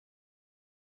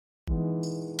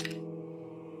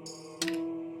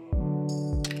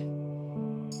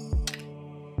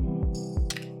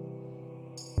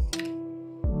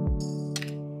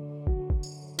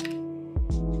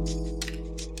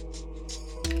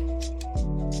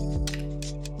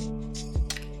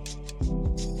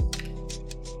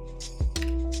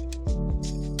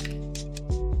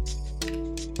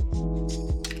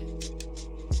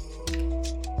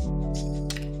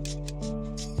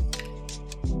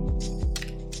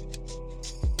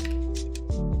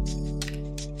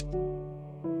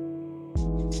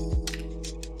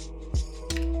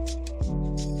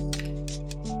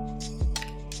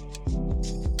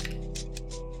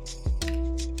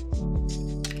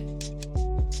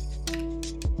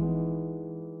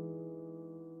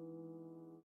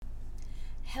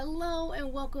Hello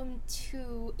and welcome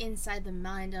to Inside the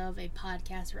Mind of, a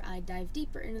podcast where I dive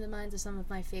deeper into the minds of some of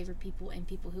my favorite people and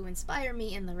people who inspire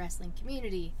me in the wrestling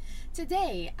community.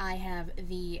 Today I have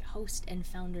the host and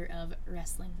founder of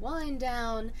Wrestling Wind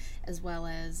Down, as well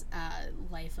as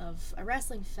Life of a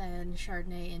Wrestling Fan,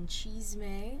 Chardonnay and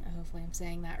Cheeseme. Hopefully I'm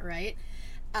saying that right.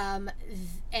 And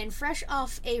fresh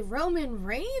off a Roman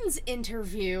Reigns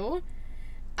interview,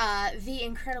 the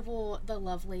incredible, the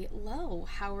lovely Lo.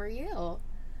 How are you?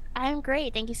 I'm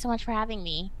great. Thank you so much for having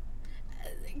me.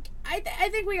 I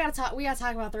think we gotta talk. We gotta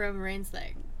talk about the Roman Reigns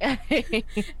thing.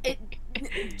 It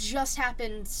just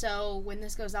happened. So when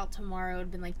this goes out tomorrow, it'd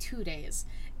been like 2 days.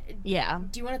 Yeah.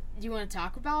 Do you want to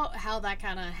talk about how that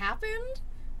kind of happened?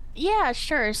 Yeah,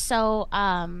 sure. This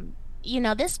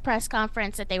press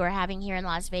conference that they were having here in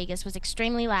Las Vegas was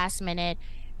extremely last minute.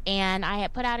 And I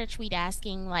had put out a tweet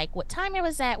asking like what time it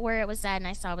was at, where it was at, and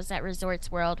I saw it was at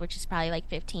Resorts World, which is probably like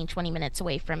 15, 20 minutes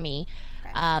away from me.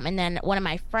 Okay. And then one of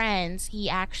my friends, he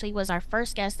actually was our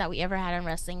first guest that we ever had on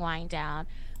Wrestling Wind Down.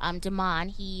 Damon,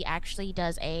 he actually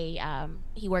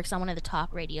he works on one of the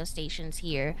talk radio stations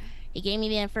here. Okay. He gave me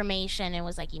the information and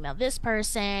was like, email this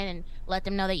person and let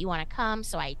them know that you want to come.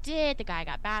 So I did. The guy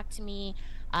got back to me.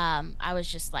 I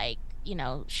was just like,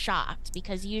 shocked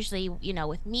because usually,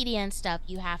 with media and stuff,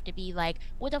 you have to be like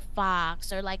with a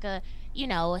Fox or like a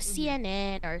Mm-hmm.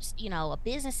 CNN or, a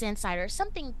Business Insider,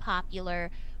 something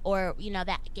popular or,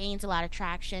 that gains a lot of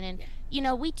traction. And,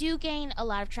 Yeah. we do gain a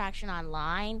lot of traction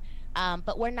online.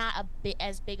 But we're not a bit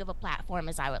as big of a platform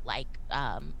as I would like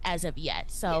as of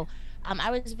yet. Yeah. I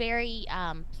was very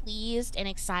pleased and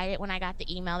excited when I got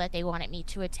the email that they wanted me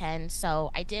to attend.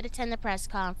 So I did attend the press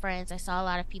conference. I saw a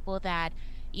lot of people that,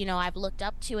 I've looked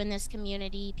up to in this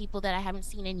community, people that I haven't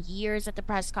seen in years at the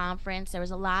press conference. There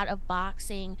was a lot of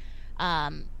boxing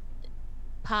um,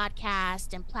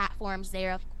 podcasts and platforms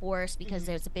there, of course, because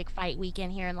Mm-hmm. there's a big fight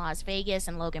weekend here in Las Vegas,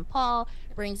 and Logan Paul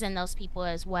brings in those people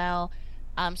as well.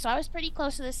 So I was pretty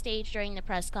close to the stage during the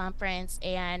press conference,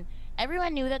 and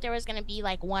everyone knew that there was going to be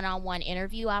like one-on-one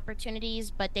interview opportunities,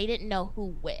 but they didn't know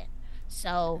who with.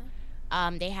 So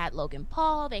Okay. they had Logan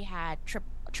Paul, they had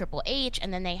Triple H,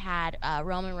 and then they had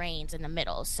Roman Reigns in the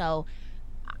middle. So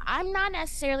I'm not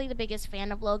necessarily the biggest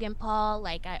fan of Logan Paul.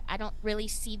 Like, I don't really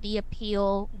see the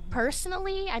appeal Mm-hmm.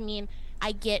 personally. I mean,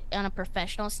 I get on a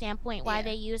professional standpoint why Yeah.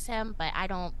 they use him, but I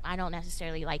don't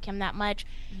necessarily like him that much.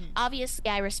 Mm-hmm. Obviously,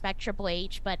 I respect Triple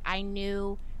H, but I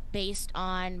knew based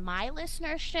on my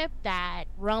listenership that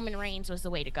Roman Reigns was the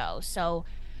way to go. So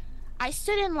I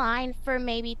stood in line for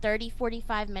maybe 30,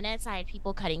 45 minutes. I had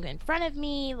people cutting in front of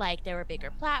me, like there were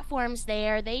bigger platforms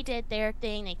there. They did their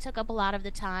thing. They took up a lot of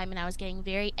the time, and I was getting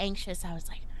very anxious. I was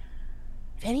like,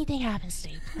 if anything happens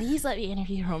today, please let me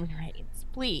interview Roman Reigns,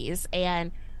 please.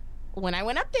 And when I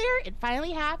went up there, it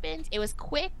finally happened. It was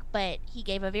quick, but he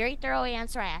gave a very thorough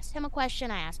answer. I asked him a question.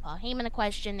 I asked Paul Heyman a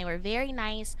question. They were very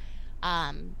nice.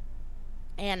 Um,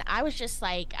 and I was just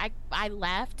like, I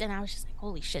left and I was just like,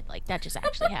 holy shit, like that just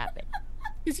actually happened.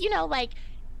 Because, like,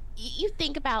 you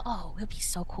think about, oh, it would be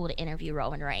so cool to interview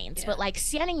Roman Reigns. Yeah. But like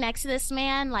standing next to this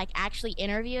man, like actually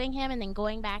interviewing him and then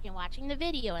going back and watching the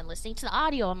video and listening to the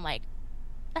audio, I'm like,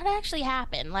 that actually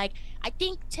happened. Like, I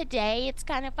think today it's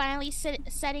kind of finally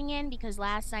setting in because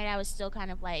last night I was still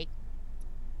kind of like,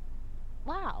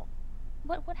 wow,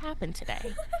 what happened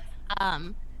today?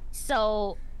 Um,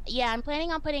 so yeah, I'm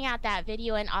planning on putting out that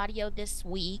video and audio this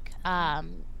week.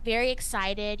 Very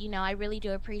excited. I really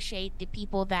do appreciate the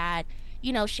people that,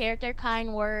 shared their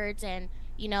kind words and,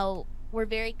 were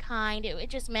very kind. It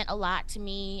just meant a lot to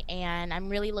me, and I'm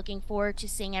really looking forward to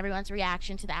seeing everyone's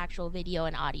reaction to the actual video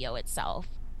and audio itself.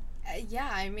 Yeah.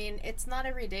 I mean, it's not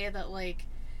every day that like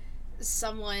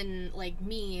someone like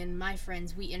me and my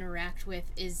friends we interact with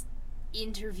is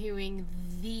interviewing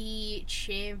the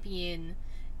champion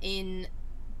in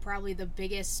probably the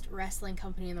biggest wrestling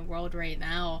company in the world right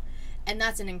now. And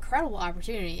that's an incredible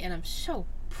opportunity, and I'm so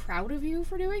proud of you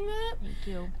for doing that. Thank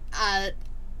you. Uh,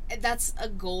 that's a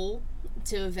goal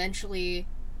to eventually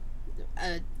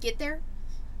get there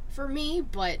for me,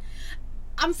 but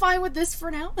I'm fine with this for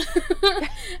now.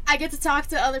 I get to talk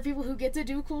to other people who get to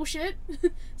do cool shit,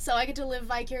 so I get to live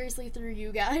vicariously through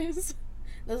you guys.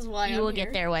 This is why You I'm will get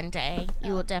here. there one day.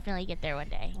 You will Oh, definitely get there one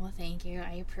day. well, thank you.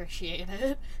 I appreciate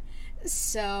it.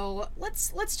 So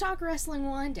let's talk wrestling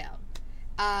wind down.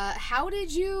 How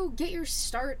did you get your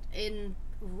start in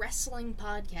wrestling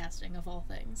podcasting of all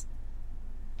things?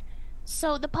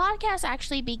 So the podcast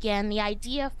actually began, the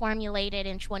idea formulated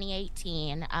in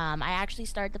 2018. I actually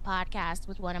started the podcast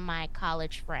with one of my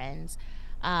college friends.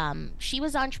 She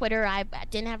was on Twitter. I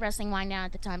didn't have Wrestling Wind Down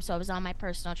at the time, so I was on my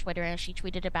personal Twitter, and she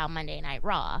tweeted about Monday Night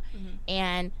Raw. Mm-hmm.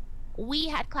 And we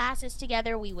had classes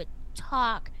together. We would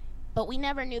talk, but we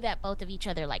never knew that both of each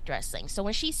other liked wrestling. So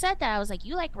when she said that, I was like,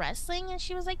 "You like wrestling?" And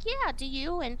she was like, "Yeah, do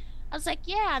you?" And I was like,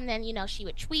 "Yeah." And then, she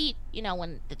would tweet,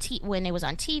 when it was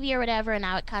on TV or whatever, and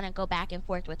I would kind of go back and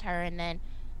forth with her, and then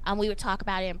we would talk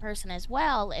about it in person as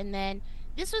well. And then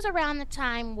this was around the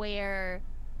time where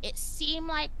it seemed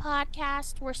like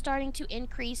podcasts were starting to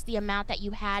increase the amount that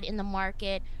you had in the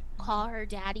market. Call Her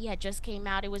Daddy had just came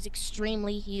out. It was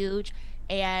extremely huge.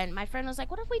 And my friend was like,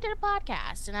 "What if we did a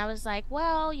podcast?" And I was like,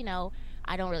 "Well,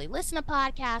 I don't really listen to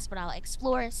podcasts, but I'll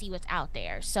explore and see what's out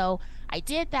there." So I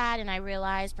did that, and I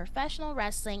realized professional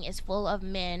wrestling is full of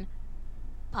men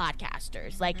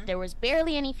podcasters. Mm-hmm. Like, there was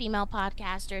barely any female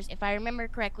podcasters. If I remember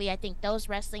correctly, I think those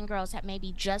wrestling girls had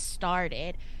maybe just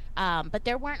started. But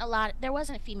there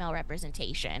wasn't female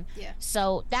representation. Yeah.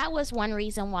 So that was one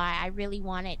reason why I really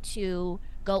wanted to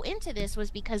go into this,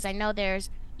 was because I know there's,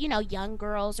 young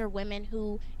girls or women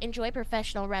who enjoy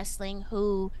professional wrestling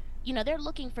who, they're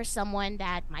looking for someone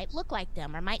that might look like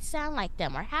them or might sound like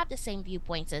them or have the same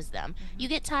viewpoints as them. Mm-hmm. You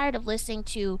get tired of listening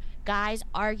to guys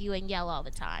argue and yell all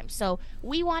the time. So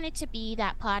we wanted to be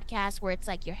that podcast where it's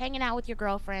like you're hanging out with your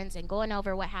girlfriends and going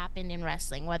over what happened in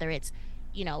wrestling, whether it's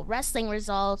wrestling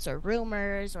results or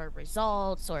rumors or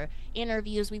results or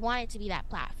interviews. We wanted to be that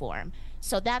platform.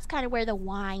 So that's kind of where the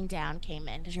wind down came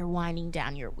in, because you're winding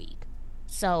down your week.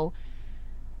 So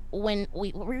when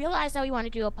we realized that we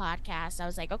wanted to do a podcast, I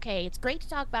was like, okay, it's great to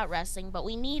talk about wrestling, but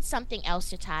we need something else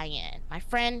to tie in. My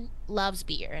friend loves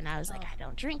beer, and I was like, I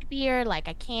don't drink beer. Like,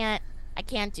 I can't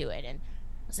do it. And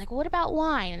I was like, well, what about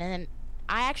wine? And then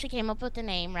I actually came up with the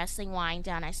name Wrestling Wind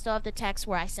Down. I still have the text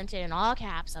where I sent it in all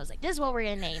caps. I was like, this is what we're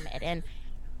going to name it. And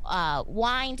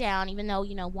wind down, even though,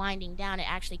 winding down, it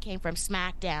actually came from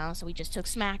SmackDown. So we just took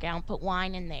SmackDown, put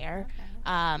wine in there.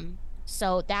 Okay.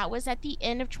 So that was at the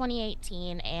end of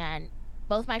 2018. And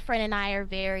both my friend and I are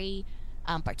very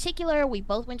particular. We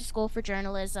both went to school for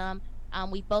journalism.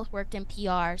 We both worked in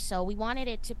PR. So we wanted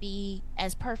it to be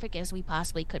as perfect as we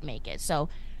possibly could make it. So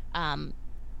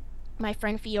my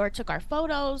friend Fior took our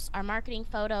photos, our marketing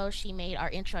photos. She made our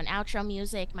intro and outro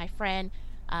music. My friend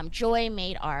Joy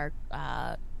made our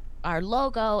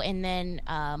logo, and then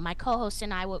my co-host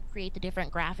and I would create the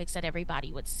different graphics that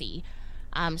everybody would see.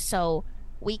 So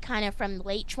we kind of, from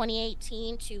late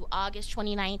 2018 to August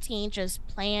 2019, just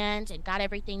planned and got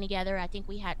everything together. I think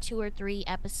we had 2 or 3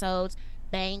 episodes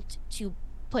banked to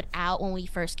put out when we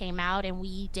first came out, and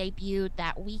we debuted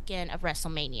that weekend of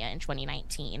WrestleMania in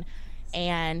 2019.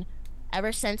 And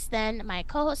ever since then, my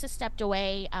co-host has stepped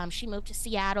away. She moved to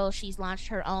Seattle. She's launched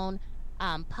her own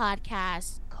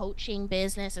podcast coaching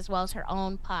business, as well as her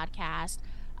own podcast.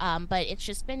 But it's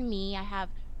just been me. I have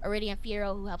Iridian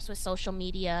Fierro, who helps with social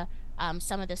media,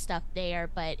 some of the stuff there.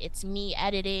 But it's me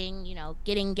editing,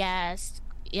 getting guests,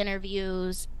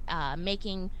 interviews,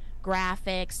 making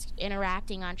graphics,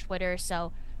 interacting on Twitter.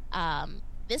 So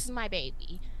this is my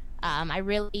baby. I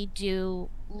really do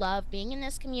love being in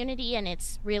this community, and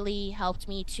it's really helped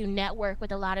me to network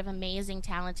with a lot of amazing,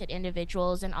 talented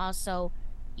individuals, and also,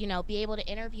 be able to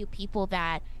interview people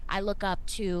that I look up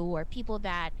to, or people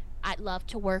that I'd love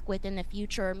to work with in the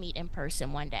future or meet in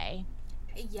person one day.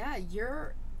 Yeah,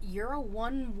 you're a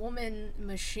one-woman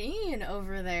machine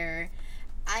over there.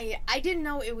 I didn't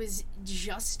know it was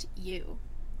just you.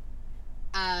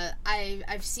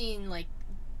 I've seen, like,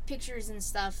 pictures and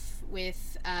stuff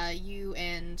with you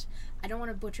and, I don't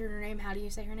want to butcher her name. How do you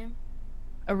say her name?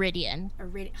 Iridian. Oh,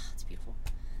 it's beautiful.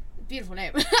 Beautiful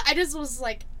name. I just was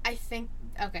like,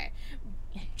 okay.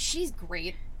 She's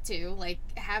great too. Like,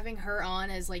 having her on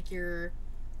as like your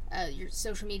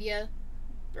social media,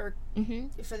 or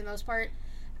for the most part.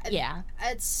 Yeah.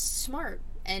 It's smart,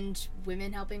 and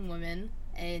women helping women,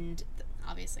 and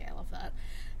obviously I love that.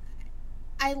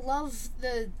 I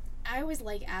always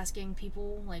like asking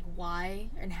people, like, why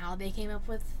and how they came up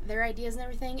with their ideas and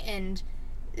everything, and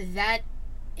that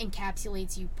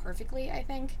encapsulates you perfectly, I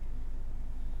think.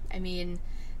 I mean,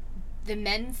 the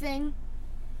men thing,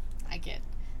 I get.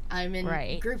 I'm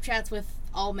in group chats with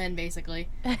all men, basically.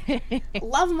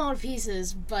 Love them all to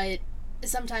pieces, but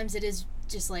sometimes it is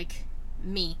just, like,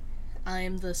 me. I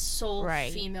am the sole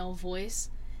female voice,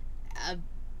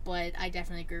 but I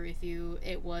definitely agree with you.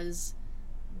 It was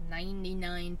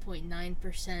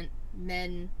 99.9%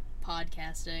 men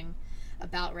podcasting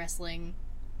about wrestling.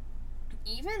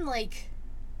 Even, like,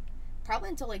 probably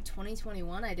until, like,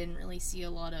 2021, I didn't really see a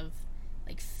lot of,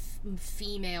 like,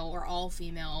 female or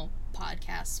all-female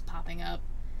podcasts popping up,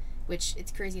 which,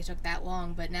 it's crazy it took that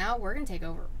long, but now we're gonna taking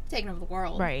over the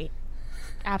world. Right.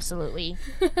 Absolutely.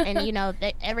 And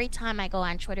every time I go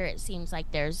on Twitter, it seems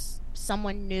like there's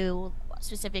someone new,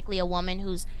 specifically a woman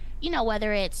who's,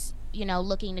 whether it's,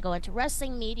 looking to go into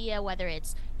wrestling media, whether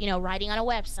it's, writing on a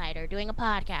website or doing a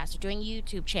podcast or doing a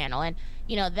YouTube channel. And,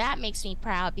 that makes me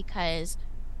proud because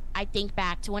I think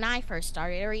back to when I first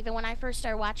started, or even when I first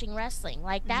started watching wrestling,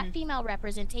 like that Mm-hmm. female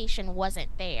representation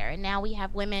wasn't there. And now we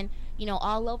have women,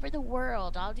 all over the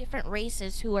world, all different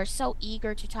races who are so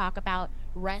eager to talk about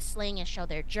wrestling and show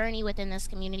their journey within this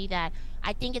community that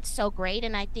I think it's so great.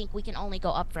 And I think we can only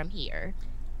go up from here.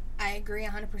 I agree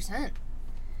 100%.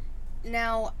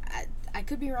 Now, I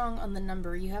could be wrong on the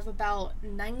number. You have about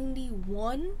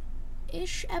 91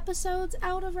 ish episodes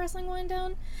out of Wrestling Wind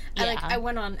Down. Yeah. I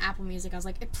went on Apple Music. I was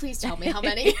like, please tell me how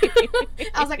many.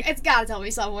 I was like, it's gotta tell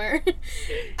me somewhere.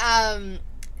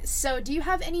 So do you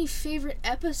have any favorite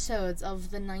episodes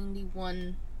of the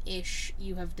 91 ish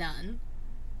you have done?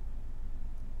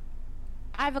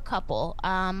 I have a couple.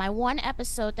 My one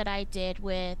episode that I did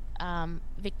with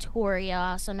Victoria,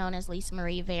 also known as Lisa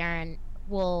Marie Varon,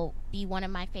 will be one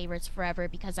of my favorites forever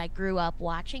because I grew up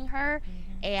watching her,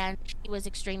 and she was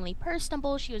extremely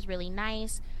personable. She was really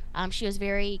nice. She was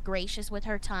very gracious with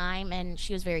her time, and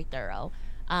she was very thorough.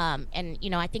 And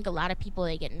I think a lot of people,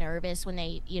 they get nervous when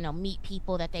they meet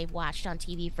people that they've watched on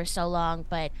TV for so long,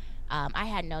 but I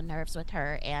had no nerves with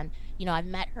her. And I've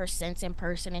met her since in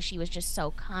person, and she was just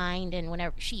so kind. And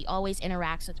whenever she always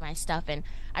interacts with my stuff, and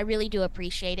I really do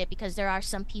appreciate it because there are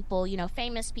some people,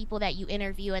 famous people that you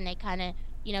interview and they kind of,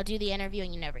 do the interview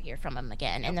and you never hear from them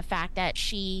again. And the fact that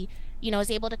she,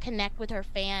 is able to connect with her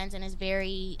fans and is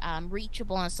very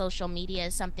reachable on social media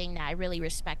is something that I really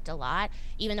respect a lot,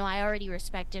 even though I already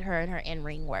respected her and her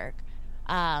in-ring work.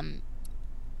 Um,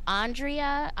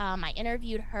 Andrea, I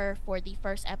interviewed her for the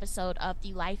first episode of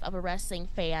The Life of a Wrestling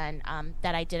Fan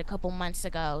that I did a couple months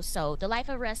ago. So, The Life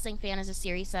of a Wrestling Fan is a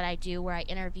series that I do where I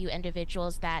interview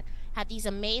individuals that have these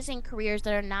amazing careers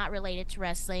that are not related to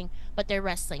wrestling, but they're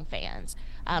wrestling fans.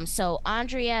 So,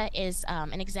 Andrea is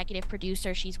an executive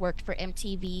producer. She's worked for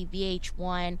MTV,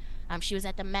 VH1. She was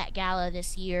at the Met Gala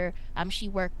this year. She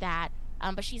worked that.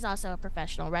 But she's also a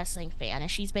professional wrestling fan, and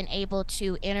she's been able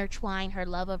to intertwine her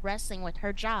love of wrestling with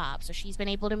her job. So she's been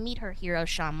able to meet her hero,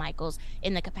 Shawn Michaels,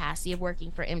 in the capacity of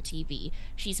working for MTV.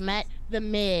 She's met The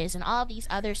Miz and all these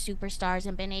other superstars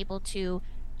and been able to,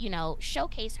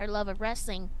 showcase her love of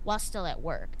wrestling while still at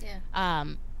work. Yeah.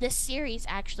 This series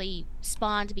actually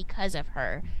spawned because of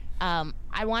her.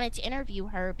 I wanted to interview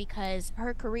her because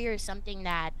her career is something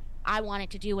that I wanted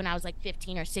to do when I was like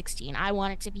 15 or 16. I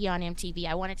wanted to be on MTV.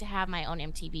 I wanted to have my own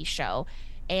MTV show.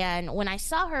 And when I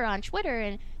saw her on Twitter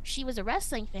and she was a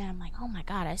wrestling fan, I'm like, oh my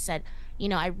God. I said,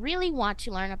 I really want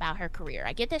to learn about her career.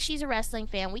 I get that she's a wrestling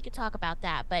fan. We could talk about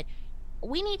that. But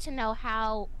we need to know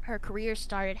how her career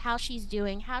started, how she's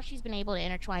doing, how she's been able to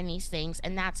intertwine these things.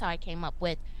 And that's how I came up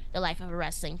with The Life of a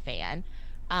Wrestling Fan.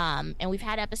 And we've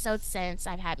had episodes since.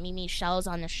 I've had Mimi Shells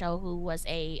on the show, who was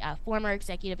a former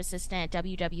executive assistant at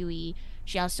WWE.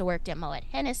 She also worked at Moet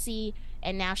Hennessy,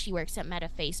 and now she works at Meta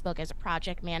Facebook as a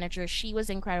project manager. She was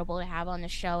incredible to have on the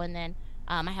show. And then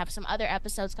I have some other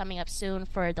episodes coming up soon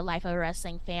for The Life of a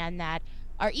Wrestling Fan that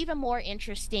are even more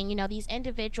interesting. These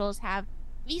individuals have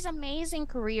these amazing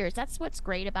careers. That's what's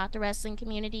great about the wrestling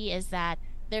community, is that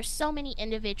there's so many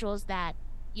individuals that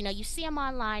you see them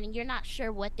online and you're not sure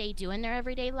what they do in their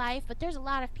everyday life, but there's a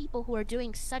lot of people who are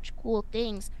doing such cool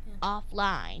things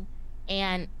offline.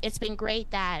 And it's been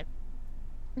great that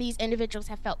these individuals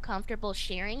have felt comfortable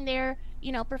sharing their,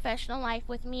 professional life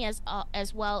with me, as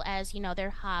well as, their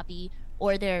hobby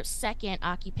or their second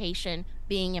occupation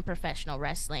being in professional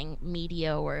wrestling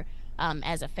media or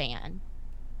as a fan.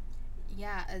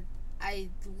 Yeah, I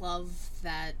love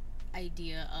that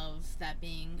idea of that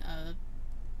being a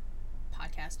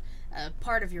podcast,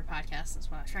 part of your podcast. That's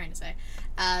what I was trying to say.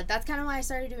 That's kind of why I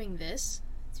started doing this.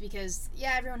 It's because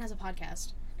everyone has a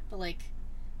podcast, but like,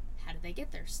 how did they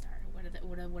get their start?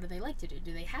 What do they like to do?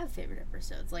 Do they have favorite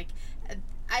episodes? Like,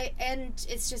 and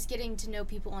it's just getting to know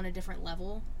people on a different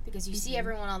level, because you see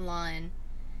everyone online,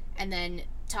 and then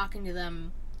talking to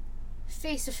them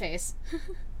face to face,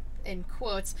 in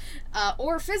quotes,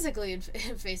 or physically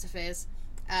face to face.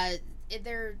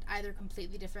 They're either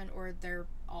completely different or they're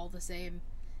all the same,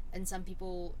 and some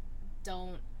people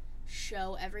don't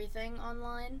show everything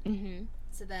online.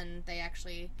 So then they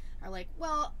actually are like,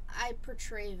 well, I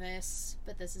portray this,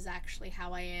 but this is actually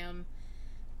how I am.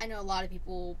 I know a lot of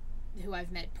people who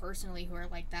I've met personally who are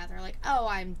like that. They're like, oh,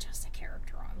 I'm just a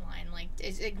character online. Like,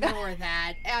 ignore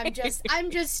that. I'm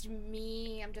just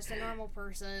me. I'm just a normal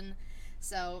person.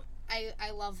 So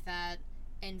I love that.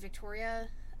 And Victoria,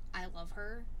 I love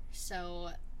her. So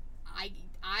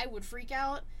I would freak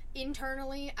out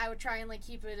internally. I would try and like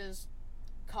keep it as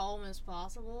calm as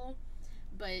possible,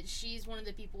 but she's one of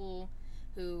the people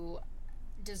who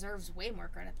deserves way more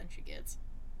credit than she gets.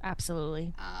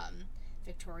 Absolutely.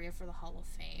 Victoria for the Hall of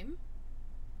Fame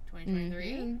 2023.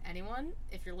 Mm-hmm. Anyone,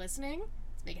 if you're listening,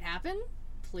 let's make it happen,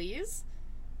 please.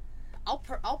 I'll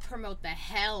promote the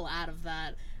hell out of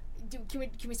that. Can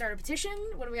we start a petition?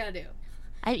 What do we gotta do?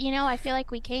 I feel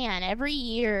like we can. Every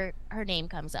year her name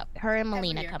comes up. Her and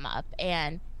Melina come up,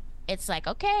 and it's like,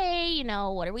 okay,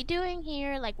 what are we doing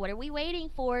here? Like, what are we waiting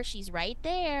for? She's right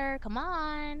there. Come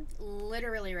on.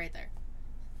 Literally right there.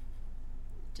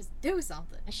 Just do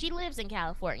something. She lives in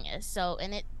California, so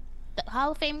the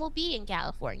Hall of Fame will be in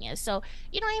California, so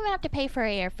you don't even have to pay for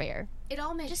airfare. It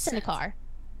all makes just sense. Just send a car.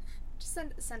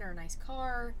 Just send her a nice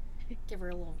car. Give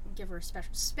her a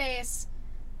special space.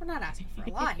 We're not asking for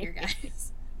a lot here,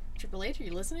 guys. Triple H, are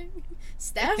you listening?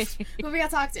 Steph, who we got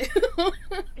to talk to?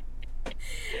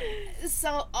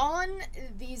 So on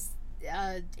these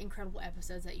incredible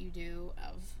episodes that you do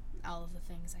of all of the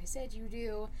things I said you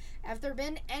do, have there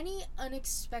been any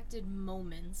unexpected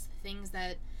moments, things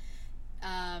that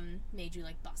made you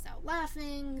like bust out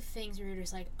laughing, things where you're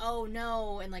just like, oh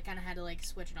no, and like kind of had to like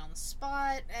switch it on the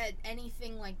spot,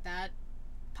 anything like that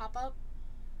pop up?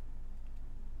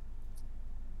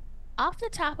 Off the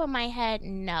top of my head,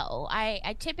 no.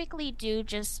 I typically do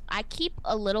I keep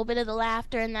a little bit of the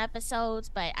laughter in the episodes,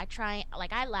 but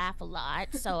I laugh a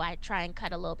lot, so I try and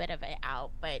cut a little bit of it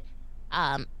out. But,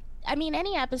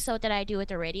 any episode that I do with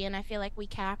Iridian, I feel like we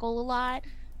cackle a lot.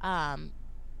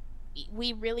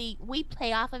 We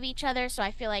play off of each other, so I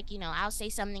feel like, I'll say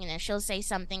something and then she'll say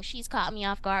something. She's caught me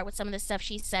off guard with some of the stuff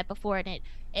she's said before, and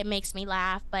it makes me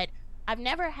laugh, but I've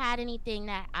never had anything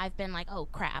that I've been like, oh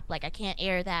crap, like I can't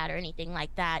air that or anything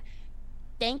like that.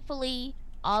 Thankfully,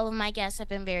 all of my guests have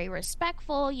been very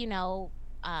respectful.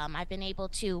 I've been able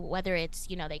to, whether it's,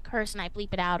 they curse and I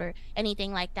bleep it out or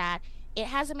anything like that. It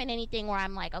hasn't been anything where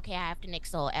I'm like, okay, I have to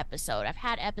nix the whole episode. I've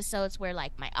had episodes where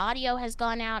like my audio has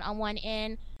gone out on one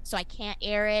end, so I can't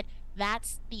air it.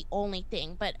 That's the only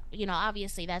thing. But,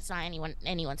 obviously that's not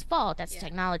anyone's fault. That's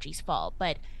technology's fault.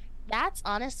 But that's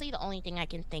honestly the only thing I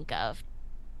can think of.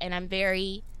 And I'm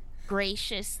very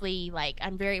graciously,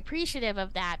 I'm very appreciative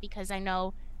of that, because I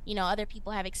know, other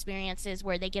people have experiences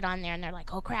where they get on there and they're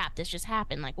like, oh crap, this just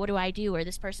happened. Like, what do I do? Or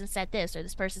this person said this, or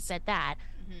this person said that.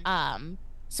 Mm-hmm.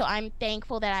 So I'm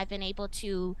thankful that I've been able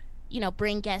to,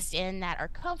 bring guests in that are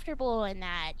comfortable and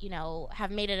that,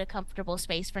 have made it a comfortable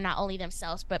space for not only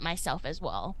themselves, but myself as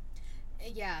well.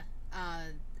 Yeah.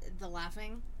 The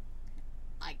laughing,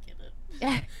 I get it.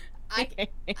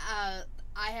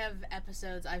 I have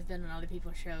episodes, I've been on other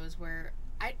people's shows where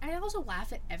I also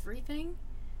laugh at everything,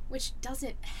 which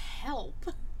doesn't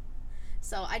help.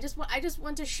 So I just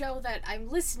want to show that I'm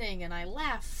listening and I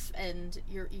laugh, and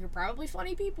you're probably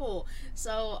funny people.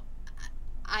 So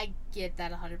I get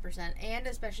that 100%, and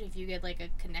especially if you get like a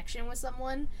connection with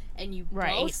someone and you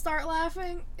both start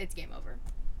laughing, it's game over.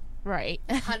 Right.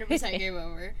 100% game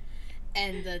over.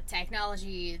 And the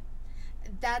technology,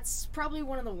 that's probably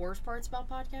one of the worst parts about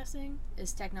podcasting,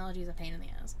 is technology is a pain in the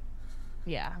ass.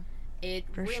 Yeah. It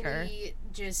really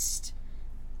just...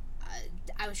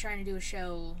 I was trying to do a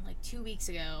show like 2 weeks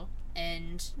ago,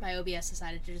 and my OBS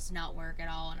decided to just not work at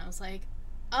all, and I was like,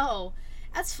 oh,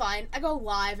 that's fine. I go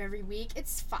live every week.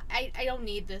 It's fine. I don't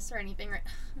need this or anything. Right?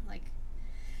 Like,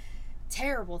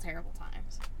 terrible, terrible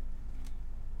times.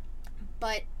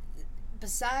 But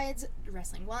besides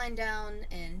Wrestling Wind Down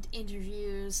and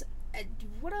interviews,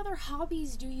 what other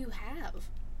hobbies do you have?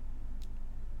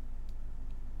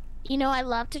 I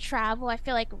love to travel. I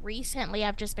feel like recently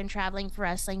I've just been traveling for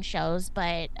wrestling shows,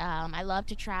 but I love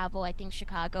to travel. I think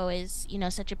Chicago is,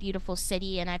 such a beautiful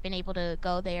city, and I've been able to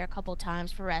go there a couple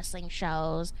times for wrestling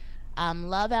shows.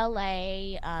 Love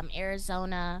LA,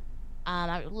 Arizona.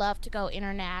 I would love to go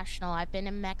international. I've been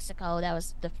in Mexico. That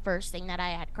was the first thing that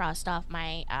I had crossed off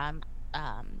my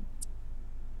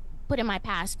put in my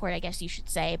passport, I guess you should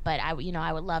say. But I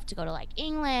would love to go to like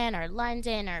England or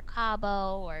London or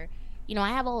Cabo, or I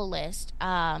have a whole list.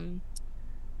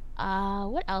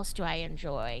 What else do I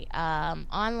enjoy?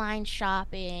 Online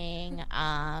shopping,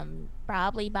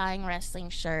 probably buying wrestling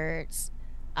shirts.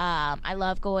 I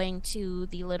love going to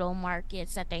the little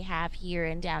markets that they have here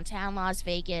in downtown Las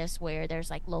Vegas, where there's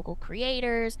like local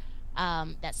creators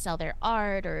that sell their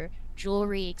art or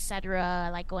jewelry, etc. I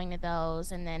like going to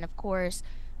those. And then, of course,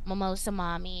 Mimosa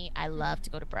Mommy. I love to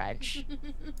go to brunch.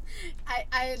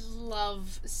 I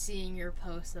love seeing your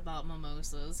posts about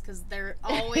mimosas, because they're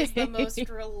always the most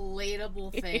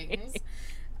relatable things.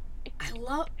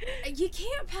 You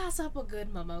can't pass up a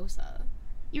good mimosa.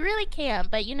 You really can.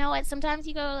 But you know what? Sometimes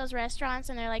you go to those restaurants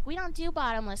and they're like, we don't do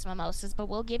bottomless mimosas, but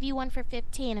we'll give you one for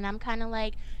 15. And I'm kind of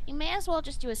like, you may as well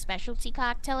just do a specialty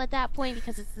cocktail at that point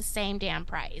because it's the same damn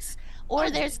price. Or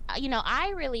Honestly. there's,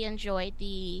 I really enjoyed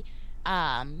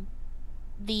um,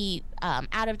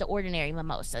 out of the ordinary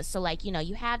mimosas. So like,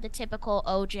 you have the typical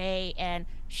OJ and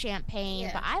champagne,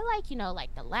 but Yeah. I like,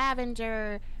 like the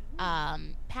lavender,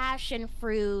 passion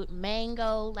fruit,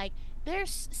 mango, like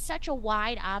there's such a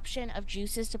wide option of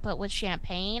juices to put with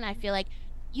champagne. I feel like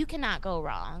you cannot go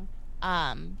wrong.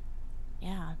 Um,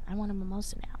 yeah, I want a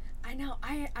mimosa I know.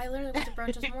 I literally went to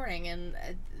brunch this morning, and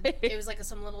it was like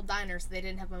some little diner, so they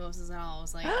didn't have mimosas at all. I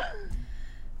was like, now.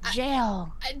 I,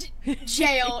 Jail.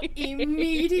 jail,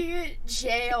 immediate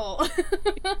jail.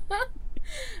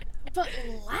 But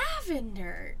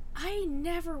lavender, I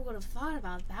never would have thought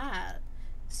about that.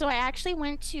 So I actually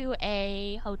went to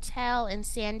a hotel in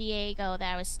San Diego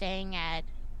that I was staying at,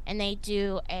 and they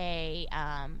do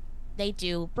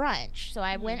brunch. So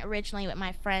I Mm-hmm. went originally with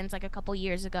my friends like a couple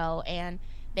years ago, and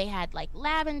they had like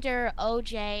lavender,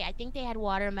 OJ, I think they had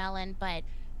watermelon, but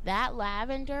that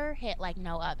lavender hit like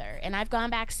no other. And I've gone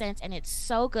back since and it's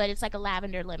so good. It's like a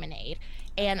lavender lemonade.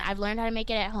 And Okay. I've learned how to make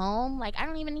it at home. Like I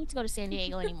don't even need to go to San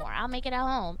Diego anymore. I'll make it at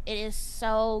home. It is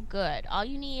so good. All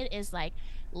you need is like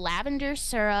lavender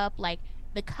syrup, like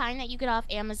the kind that you get off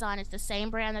Amazon. It's the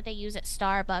same brand that they use at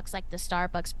Starbucks, like the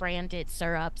Starbucks branded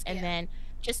syrups, and Yeah. then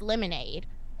just lemonade.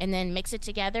 And then mix it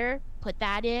together, put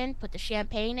that in, put the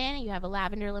champagne in, and you have a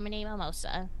lavender lemonade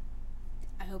mimosa.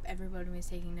 I hope everybody was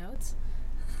taking notes.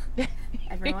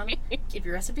 Everyone, keep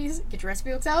your recipes, get your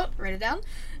recipe books out, write it down.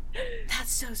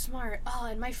 That's so smart. Oh,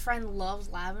 and my friend loves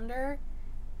lavender.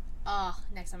 Oh,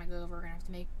 next time I go over, we're gonna have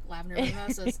to make lavender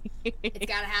mimosas. It's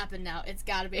gotta happen now. It's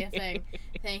gotta be a thing.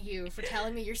 Thank you for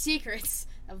telling me your secrets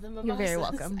of the You're very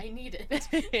mimosas. welcome. I need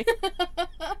it.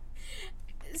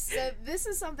 So this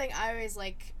is something I always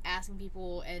like asking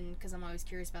people, and because I'm always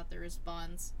curious about their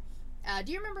response.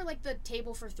 Do you remember like the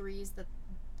table for threes that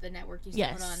the network used to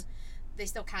put on? Yes. They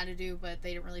still kind of do, but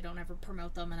they really don't ever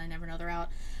promote them, and I never know they're out.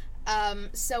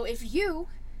 So if you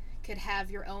could have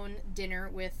your own dinner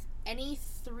with any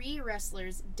three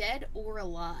wrestlers, dead or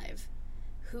alive,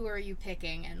 who are you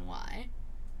picking and why?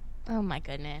 Oh my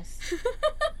goodness.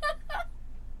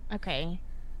 Okay.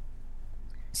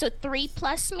 So three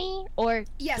plus me or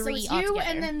Yeah, so three it's you and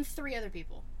altogether? then three other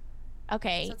people. So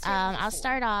Okay. it's technically I'll four.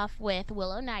 start off with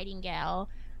Willow Nightingale.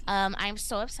 I'm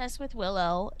so obsessed with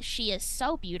Willow. She is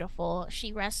so beautiful.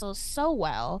 She wrestles so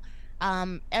well.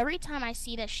 Every time I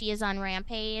see that she is on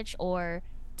Rampage or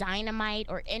Dynamite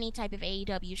or any type of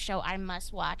AEW show, I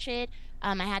must watch it.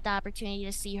 I had the opportunity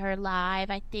to see her live,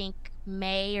 I think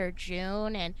May or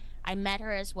June, and I met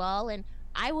her as well. And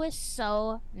I was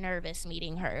so nervous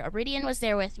meeting her. Iridian was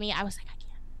there with me. I was like, I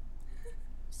can't, I'm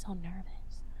so nervous.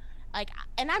 Like,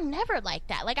 and I'm never like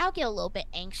that. Like, I'll get a little bit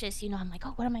anxious, I'm like,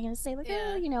 oh, what am I gonna say? Like,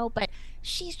 oh, Yeah. but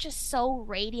she's just so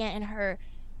radiant in her.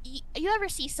 You ever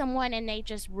see someone and they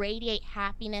just radiate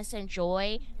happiness and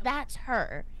joy? Yep. That's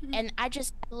her. And I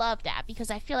just love that because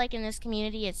I feel like in this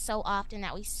community, it's so often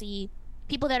that we see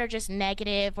people that are just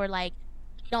negative or like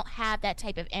don't have that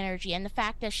type of energy. And the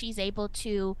fact that she's able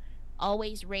to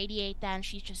always radiate that and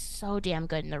she's just so damn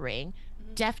good in the ring,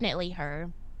 definitely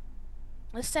her.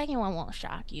 The second one won't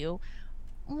shock you.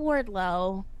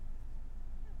 Wardlow.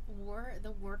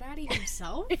 The War Daddy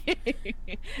himself?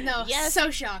 No, Yes,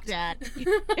 so shocked. that.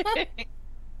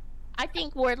 I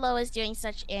think Wardlow is doing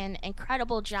such an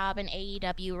incredible job in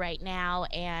AEW right now.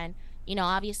 And,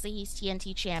 obviously he's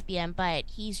TNT champion, but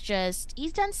he's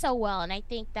done so well. And I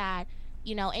think that,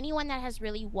 anyone that has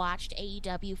really watched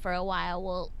AEW for a while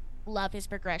will love his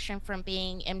progression from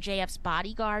being MJF's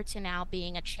bodyguard to now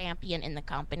being a champion in the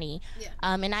company. Yeah.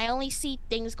 And I only see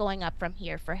things going up from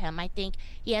here for him. I think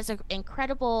he has an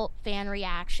incredible fan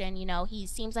reaction. He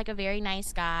seems like a very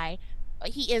nice guy.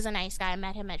 He is a nice guy. I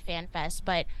met him at FanFest,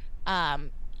 but um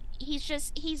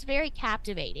he's very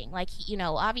captivating. Like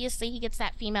obviously he gets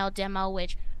that female demo,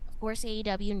 which of course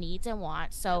AEW needs and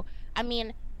wants. So I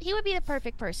mean, he would be the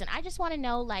perfect person. I just want to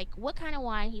know like what kind of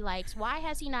wine he likes. Why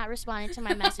has he not responded to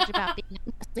my message about the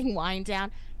wrestling wine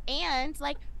down? And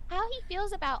like how he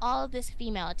feels about all of this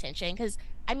female attention. Because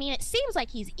I mean, it seems like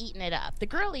he's eating it up. The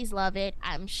girlies love it.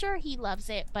 I'm sure he loves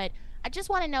it, but I just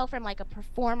want to know from like a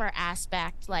performer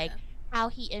aspect, like Yeah. how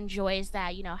he enjoys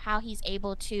that, how he's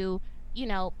able to,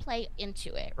 play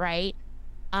into it, right?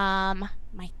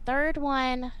 My third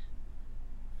one,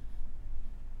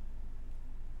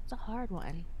 it's a hard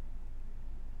one.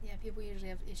 Yeah, people usually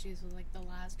have issues with like the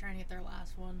last trying to get their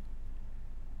last one.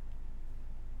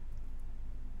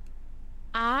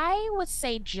 I would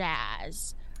say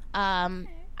Jazz. Um,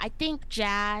 Okay. I think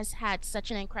Jazz had such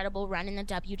an incredible run in the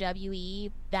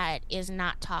WWE that is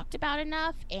not talked about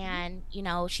enough. And,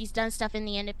 she's done stuff in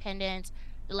the independents.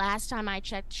 The last time I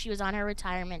checked, she was on her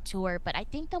retirement tour. But I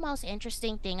think the most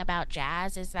interesting thing about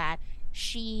Jazz is that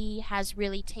she has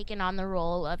really taken on the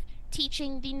role of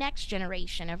teaching the next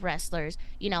generation of wrestlers,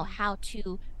 how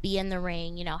to be in the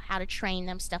ring, how to train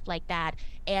them, stuff like that.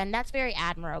 And that's very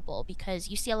admirable because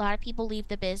you see a lot of people leave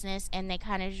the business and they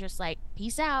kind of just like,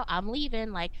 peace out, I'm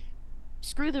leaving. Like,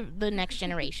 screw the next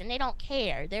generation. They don't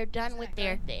care. They're done with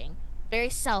their thing. Very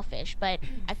selfish, but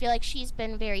I feel like she's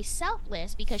been very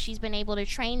selfless because she's been able to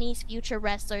train these future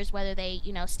wrestlers, whether they,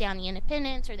 stay on the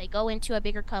independents or they go into a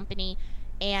bigger company.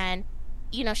 And,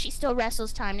 she still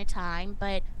wrestles time to time,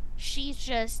 but she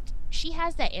has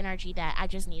that energy that I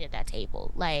just need at that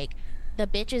table. Like, the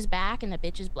bitch is back and the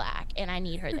bitch is black, and I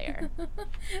need her there.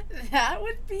 That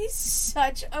would be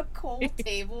such a cool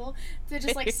table to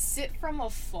just like sit from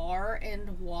afar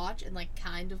and watch and like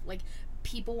kind of like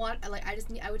people want like I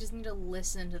would just need to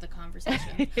listen to the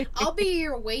conversation. I'll be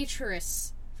your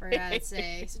waitress for God's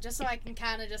sake, just so I can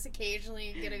kind of just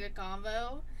occasionally get a good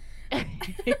combo. And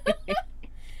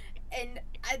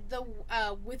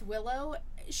with Willow,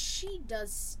 she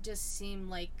does just seem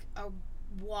like a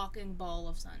walking ball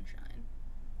of sunshine,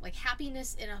 like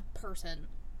happiness in a person.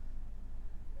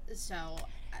 So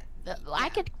I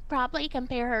could probably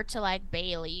compare her to like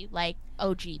Bailey, like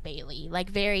OG Bailey, like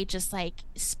very just like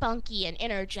spunky and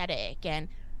energetic, and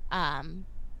I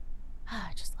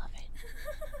just love it.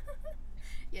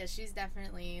 Yeah, she's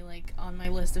definitely like on my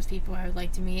list of people I would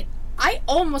like to meet. I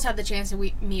almost had the chance to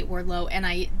meet Wardlow, and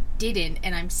I didn't,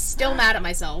 and I'm still mad at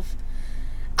myself.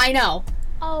 I know.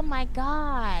 Oh my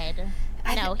god.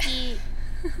 No,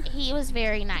 he was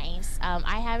very nice.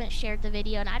 I haven't shared the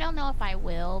video, and I don't know if I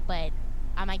will, but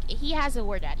I'm like, he has a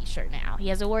War Daddy shirt now. He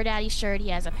has a War Daddy shirt. He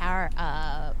has a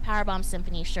Powerbomb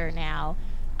Symphony shirt now.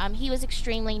 He was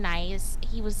extremely nice.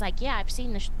 He was like, yeah, I've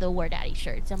seen the War Daddy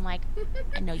shirts. I'm like,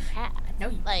 I know you have. No,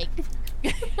 you like.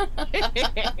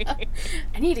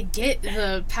 I need to get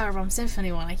the Powerbomb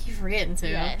Symphony one. I keep forgetting to.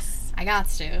 Yes. I got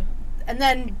to. And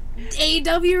then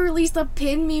AEW released a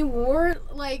Pin Me War.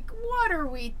 Like, what are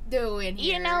we doing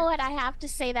here? You know what? I have to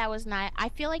say that was not. I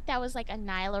feel like that was like a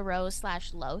Nyla Rose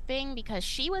 / Low thing because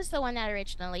she was the one that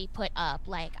originally put up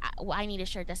like, I need a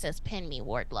shirt that says Pin Me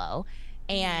Wardlow,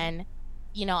 and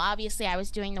obviously I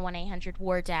was doing the 1-800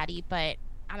 War Daddy, but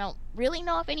I don't really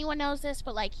know if anyone knows this,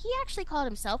 but like he actually called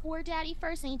himself War Daddy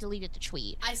first, and he deleted the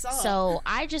tweet. I saw. So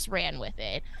I just ran with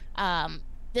it.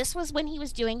 This was when he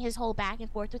was doing his whole back and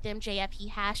forth with MJF. He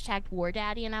hashtagged War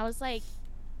Daddy, and I was like,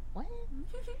 what?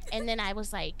 And then I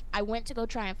was like, I went to go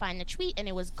try and find the tweet, and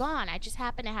it was gone. I just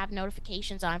happened to have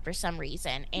notifications on for some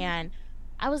reason, and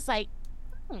I was like,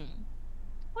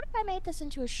 what if I made this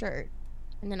into a shirt?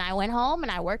 And then I went home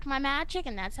and I worked my magic,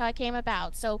 and that's how it came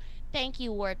about. So thank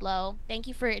you, Wardlow. Thank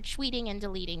you for tweeting and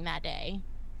deleting that day.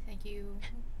 Thank you,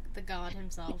 the god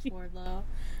himself, Wardlow.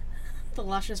 The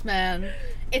luscious man.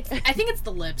 I think it's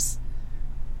the lips.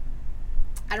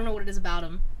 I don't know what it is about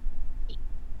him.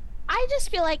 I just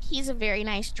feel like he's a very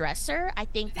nice dresser. I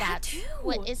think that's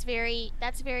very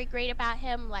great about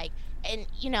him. Like, and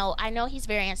I know he's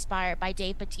very inspired by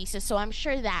Dave Bautista, so I'm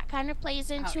sure that kind of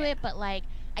plays into it. But like,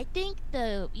 I think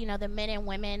the men and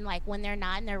women, like when they're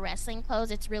not in their wrestling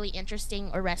clothes, it's really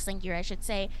interesting, or wrestling gear, I should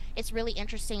say. It's really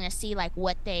interesting to see like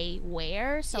what they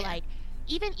wear. So like,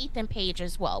 even Ethan Page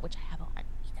as well, which I have on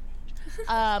Ethan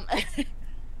Page.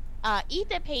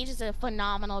 Ethan Page is a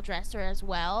phenomenal dresser as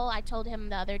well. I told him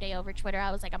the other day over Twitter,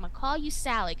 I was like, I'm gonna call you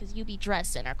Sally because you be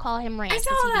dressing, or call him Rance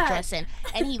because he be dressing,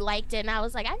 and he liked it. And I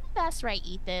was like, I know that's right,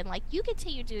 Ethan. Like, you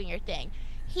continue doing your thing.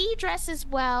 He dresses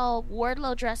well.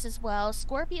 Wardlow dresses well.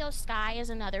 Scorpio Sky is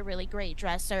another really great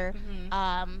dresser.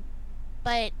 Mm-hmm.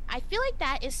 But I feel like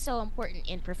that is so important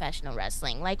in professional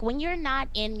wrestling. Like, when you're not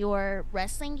in your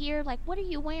wrestling gear, like, what are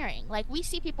you wearing? Like, we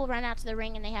see people run out to the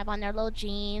ring and they have on their little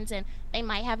jeans, and they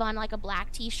might have on, like, a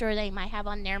black t-shirt. They might have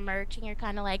on their merch, and you're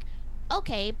kind of like,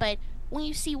 okay. But when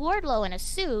you see Wardlow in a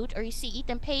suit, or you see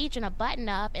Ethan Page in a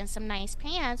button-up and some nice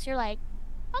pants, you're like,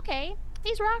 okay,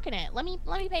 he's rocking it. Let me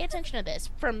pay attention to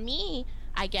this. For me,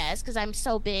 I guess, because I'm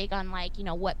so big on, like,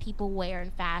 what people wear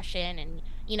in fashion and,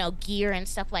 gear and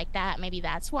stuff like that. Maybe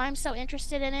that's why I'm so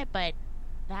interested in it, but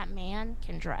that man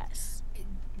can dress.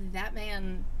 That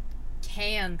man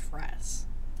can dress.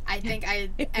 I think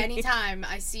anytime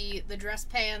I see the dress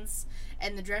pants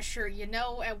and the dress shirt,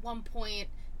 at one point,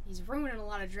 he's ruining a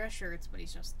lot of dress shirts, but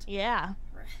he's just... Yeah.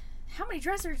 How many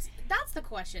dress shirts? That's the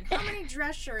question. How many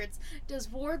dress shirts does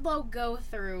Wardlow go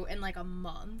through in, like, a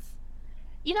month?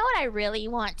 You know what I really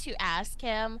want to ask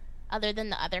him? other than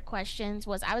the other questions,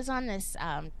 was I was on this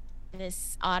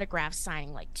autograph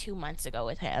signing like 2 months ago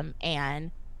with him,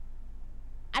 and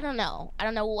I don't know. I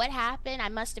don't know what happened. I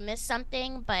must have missed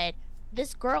something, but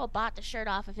this girl bought the shirt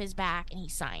off of his back and he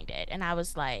signed it. And I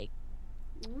was like,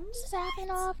 does this happen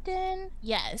What? often?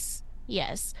 Yes.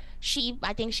 Yes.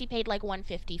 I think she paid like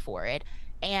 150 for it.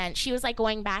 And she was like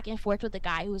going back and forth with the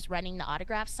guy who was running the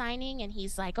autograph signing. And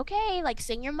he's like, okay, like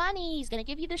sing your money. He's going to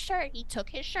give you the shirt. He took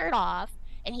his shirt off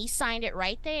and he signed it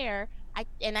right there. I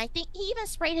think he even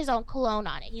sprayed his own cologne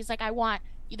on it. He's like, I want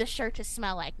the shirt to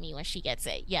smell like me when she gets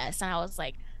it. Yes. And I was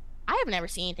like, I have never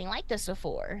seen anything like this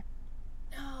before.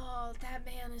 Oh, that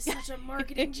man is such a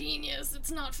marketing genius.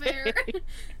 It's not fair.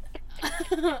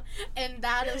 And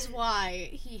that is why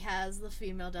he has the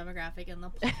female demographic in the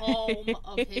palm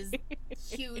of his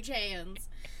huge hands.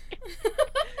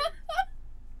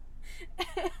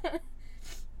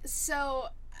 So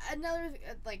another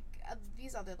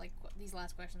these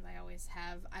last questions I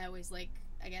always like,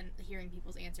 again, hearing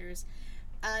people's answers.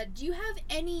 Do you have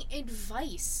any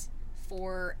advice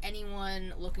for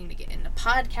anyone looking to get into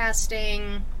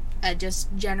podcasting? Just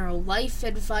general life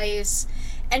advice?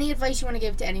 Any advice you want to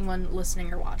give to anyone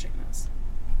listening or watching this?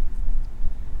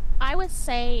 I would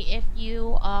say if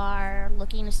you are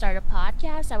looking to start a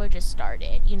podcast, I would just start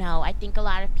it. I think a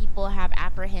lot of people have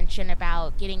apprehension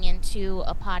about getting into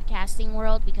a podcasting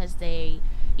world because there's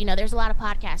a lot of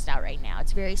podcasts out right now.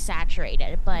 It's very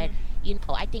saturated, but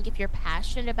I think if you're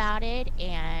passionate about it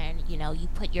and, you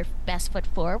put your best foot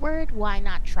forward, why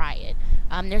not try it?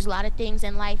 There's a lot of things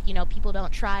in life, people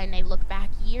don't try and they look back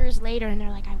years later and they're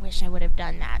like, I wish I would have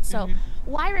done that. So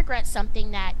why regret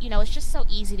something that, it's just so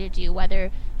easy to do,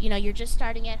 whether, you're just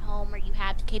starting at home or you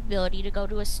have the capability to go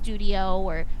to a studio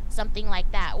or something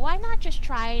like that. Why not just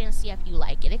try it and see if you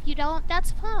like it? If you don't,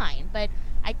 that's fine. But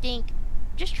I think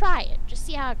just try it. Just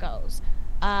see how it goes.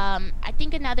 I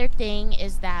think another thing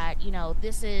is that,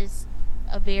 this is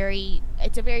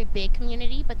it's a very big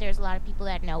community, but there's a lot of people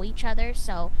that know each other.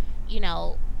 So,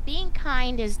 being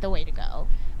kind is the way to go.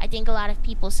 I think a lot of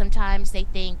people sometimes they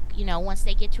think, once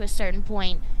they get to a certain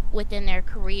point within their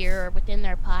career or within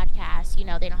their podcast,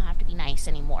 they don't have to be nice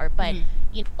anymore. But,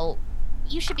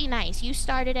 you should be nice. You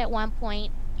started at one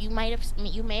point. You may have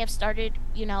started,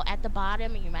 at the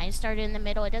bottom, or you might have started in the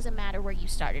middle. It doesn't matter where you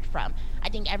started from. I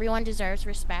think everyone deserves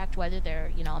respect, whether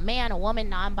they're, a man, a woman,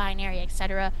 non-binary,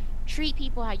 etc. Treat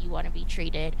people how you want to be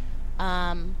treated.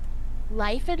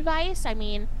 Life advice,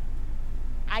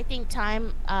 I think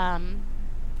time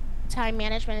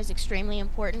management is extremely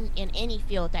important in any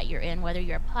field that you're in, whether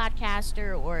you're a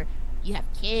podcaster or you have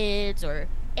kids or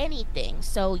anything.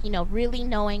 So, really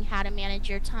knowing how to manage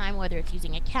your time, whether it's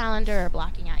using a calendar or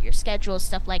blocking out your schedule,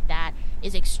 stuff like that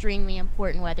is extremely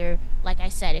important. Whether, like I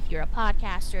said, if you're a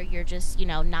podcaster, you're just,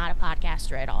 not a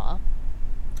podcaster at all.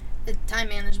 Time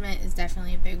management is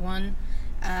definitely a big one.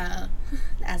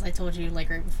 As I told you, like,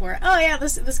 right before, oh yeah,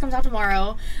 this comes out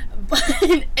tomorrow, but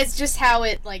it's just how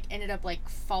it, like, ended up, like,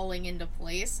 falling into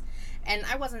place, and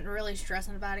I wasn't really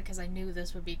stressing about it because I knew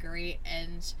this would be great,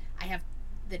 and I have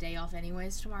the day off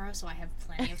anyways tomorrow, so I have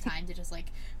plenty of time to just, like,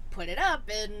 put it up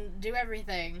and do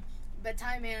everything. But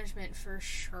time management for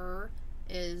sure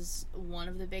is one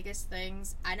of the biggest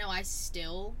things. I know I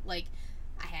still, like,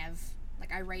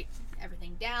 I write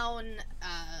everything down,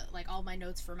 like all my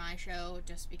notes for my show,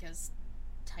 just because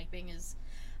typing is,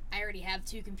 I already have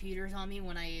 2 computers on me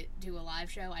when I do a live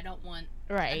show. I don't want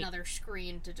another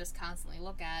screen to just constantly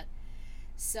look at.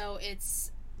 So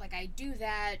it's, like, I do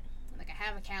that, like, I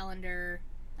have a calendar,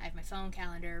 I have my phone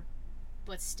calendar,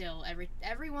 but still,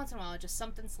 every once in a while, just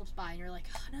something slips by, and you're like,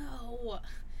 oh no,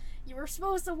 you were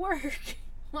supposed to work.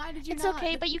 Why did you It's not?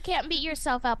 okay, but you can't beat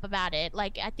yourself up about it.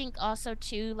 Like, I think also,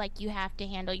 too, like, you have to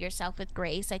handle yourself with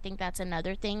grace. I think that's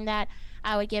another thing that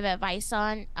I would give advice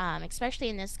on, especially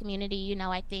in this community.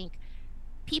 I think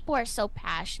people are so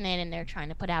passionate and they're trying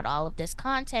to put out all of this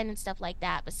content and stuff like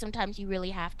that. But sometimes you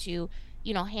really have to,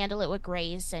 handle it with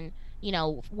grace and,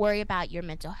 worry about your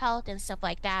mental health and stuff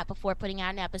like that before putting out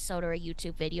an episode or a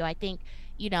YouTube video. I think,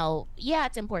 yeah,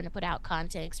 it's important to put out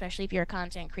content, especially if you're a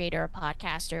content creator or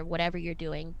podcaster, whatever you're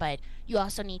doing. But you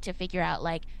also need to figure out,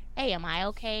 like, hey, am I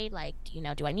okay? Like,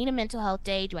 do I need a mental health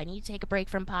day? Do I need to take a break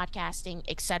from podcasting,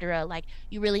 etc.? Like,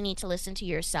 you really need to listen to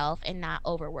yourself and not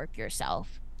overwork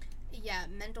yourself. Yeah,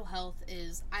 mental health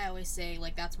is, I always say,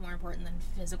 like, that's more important than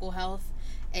physical health.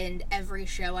 And every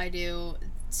show I do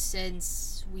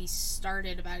since we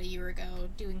started about a year ago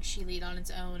doing She Lead on its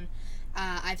own,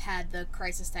 I've had the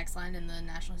crisis text line and the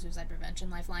National Suicide Prevention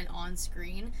Lifeline on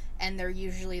screen, and they're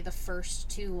usually the first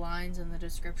 2 lines in the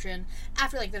description.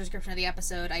 After, like, the description of the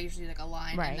episode, I usually, like, a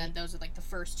line, Right. and then those are, like, the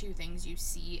first 2 things you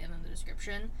see, and then the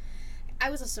description. I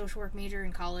was a social work major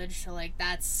in college, so, like,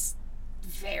 that's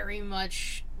very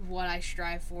much what I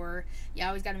strive for. You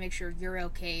always got to make sure you're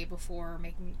okay before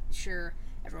making sure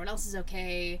everyone else is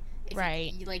okay. If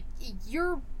Right. like,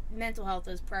 your mental health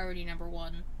is priority number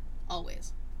one,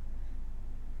 always.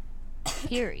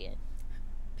 Period.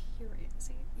 Period.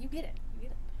 See, you get it. You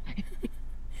get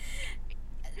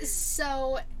it.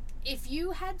 So, if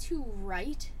you had to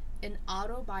write an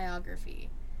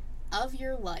autobiography of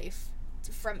your life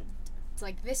from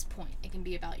like this point, it can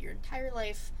be about your entire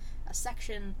life, a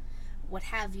section, what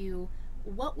have you.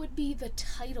 What would be the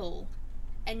title?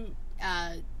 And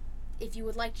if you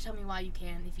would like to tell me why, you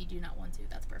can. If you do not want to,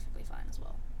 that's perfectly fine as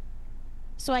well.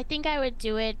 So I think I would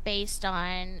do it based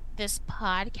on this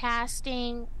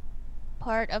podcasting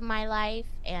part of my life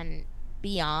and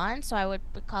beyond. So I would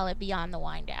call it Beyond the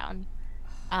Wind Down.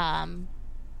 Um,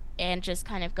 and just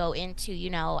kind of go into,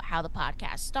 how the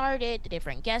podcast started, the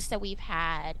different guests that we've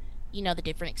had, the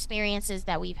different experiences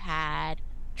that we've had,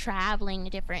 traveling to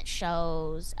different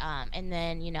shows, and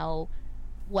then,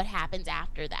 what happens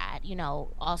after that,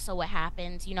 also what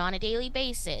happens, on a daily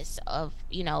basis of,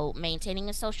 maintaining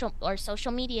a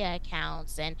social media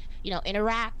accounts and,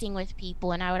 interacting with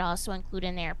people. And I would also include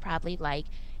in there probably like,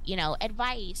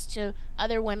 advice to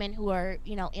other women who are,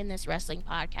 in this wrestling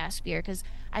podcast sphere. Because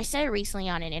I said recently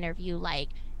on an interview, like,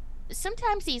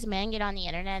 sometimes these men get on the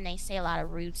internet and they say a lot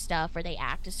of rude stuff or they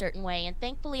act a certain way. And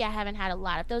thankfully, I haven't had a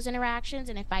lot of those interactions.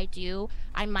 And if I do,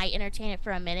 I might entertain it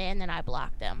for a minute and then I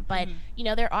block them. But,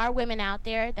 there are women out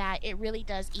there that it really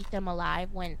does eat them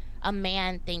alive when a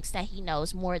man thinks that he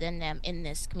knows more than them in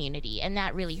this community. And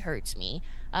that really hurts me.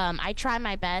 I try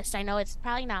my best. I know it's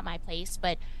probably not my place,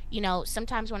 but,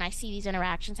 sometimes when I see these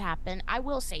interactions happen, I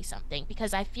will say something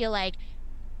because I feel like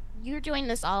you're doing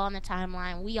this all on the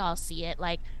timeline. We all see it.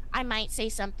 Like, I might say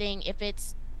something if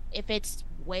it's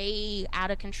way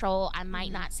out of control. I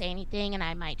might not say anything, and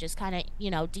I might just kind of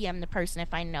DM the person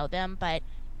if I know them. But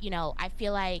I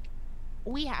feel like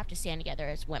we have to stand together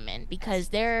as women because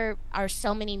there are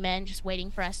so many men just waiting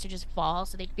for us to just fall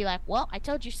so they could be like, well, I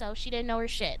told you so. She didn't know her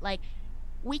shit. Like,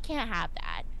 we can't have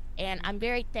that. And I'm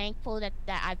very thankful that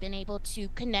I've been able to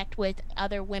connect with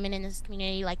other women in this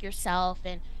community like yourself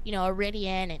and,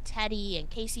 Iridian and Teddy and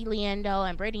Casey Leando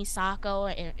and Brittany Sacco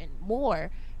and more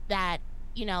that,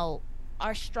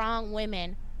 are strong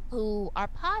women who are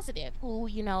positive, who,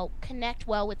 connect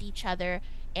well with each other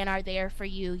and are there for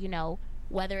you,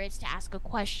 whether it's to ask a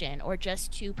question or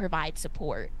just to provide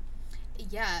support.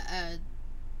 Yeah,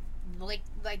 like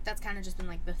that's kind of just been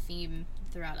like the theme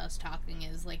throughout us talking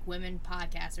is like women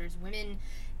podcasters, women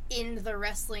in the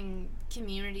wrestling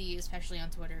community, especially on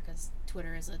Twitter, because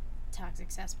Twitter is a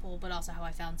toxic cesspool, but also how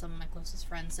I found some of my closest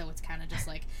friends, so it's kind of just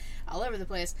like all over the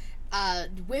place.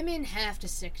 Women have to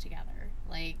stick together.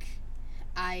 Like,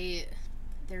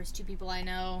 there's 2 people I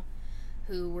know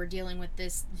who were dealing with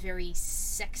this very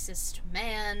sexist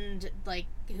man, like,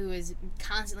 who has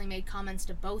constantly made comments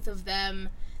to both of them,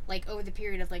 like, over the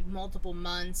period of, like, multiple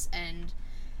months, and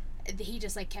he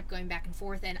just, like, kept going back and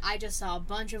forth, and I just saw a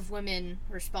bunch of women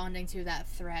responding to that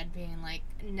thread being like,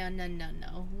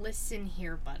 no, listen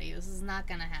here, buddy, this is not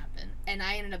gonna happen. And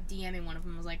I ended up DMing one of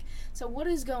them, I was like, so what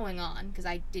is going on? Because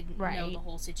I didn't know the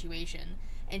whole situation.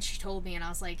 And she told me, and I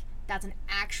was like, that's an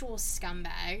actual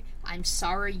scumbag. I'm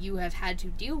sorry you have had to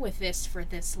deal with this for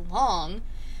this long.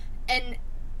 And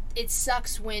it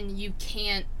sucks when you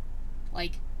can't,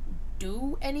 like,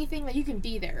 do anything. Like, you can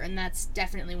be there, and that's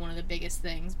definitely one of the biggest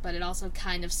things, but it also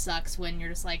kind of sucks when you're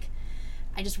just like,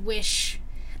 I just wish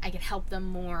I could help them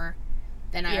more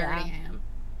than I already am.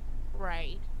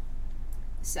 Right.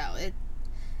 So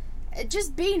it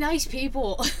just be nice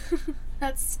people.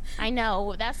 I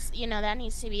know, that's that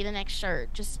needs to be the next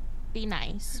shirt. Just be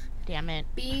nice, damn it.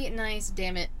 Be nice,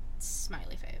 damn it,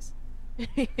 smiley face.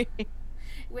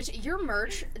 Which, your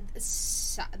merch,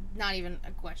 not even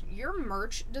a question, your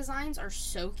merch designs are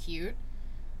so cute.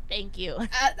 Thank you.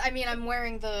 I mean, I'm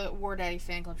wearing the War Daddy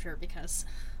fan club shirt because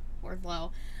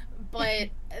Wardlow, but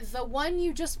the one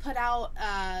you just put out,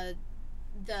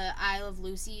 the I Love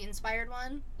Lucy inspired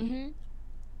one,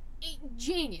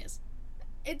 genius.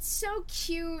 It's so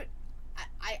cute.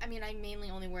 I mean, I mainly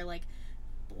only wear, like,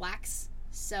 blacks,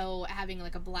 so having,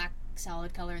 like, a black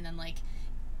solid color and then, like,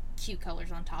 cute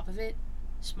colors on top of it,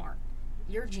 smart.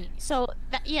 You're a genius. So,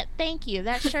 thank you.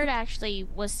 That shirt actually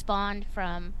was spawned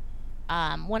from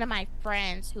one of my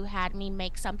friends who had me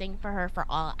make something for her for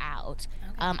All Out.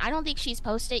 Okay. I don't think she's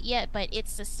posted it yet, but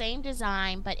it's the same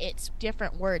design, but it's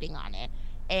different wording on it.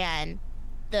 And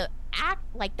the act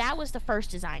like that was the first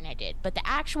design I did, but the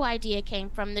actual idea came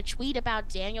from the tweet about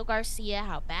Daniel Garcia,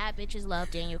 how bad bitches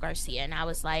love Daniel Garcia. And I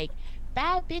was like,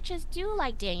 bad bitches do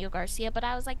like Daniel Garcia, but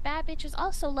I was like, bad bitches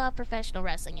also love professional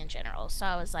wrestling in general. So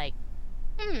I was like,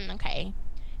 okay.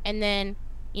 And then,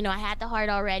 I had the heart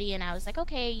already and I was like,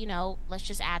 okay, let's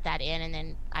just add that in. And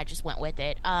then I just went with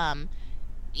it.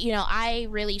 I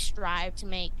really strive to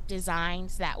make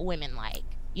designs that women like.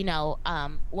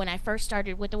 When I first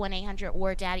started with the 1-800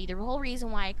 War Daddy, the whole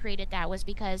reason why I created that was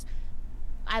because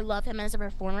I love him as a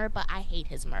performer, but I hate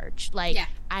his merch. Like, Yeah.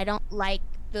 I don't like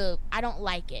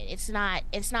it. It's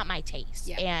not my taste.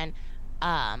 Yeah. And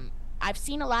I've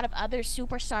seen a lot of other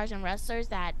superstars and wrestlers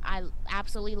that I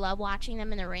absolutely love watching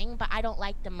them in the ring, but I don't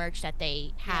like the merch that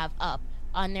they have up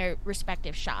on their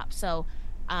respective shops. So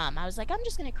I was like, I'm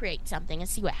just gonna create something and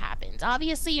see what happens.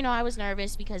 Obviously, I was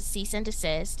nervous because cease and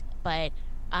desist, but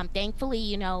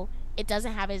thankfully, it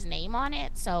doesn't have his name on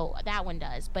it, so that one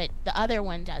does, but the other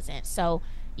one doesn't. So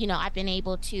I've been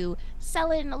able to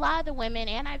sell it, and a lot of the women,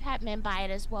 and I've had men buy it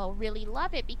as well, really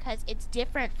love it because it's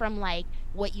different from like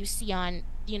what you see on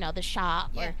the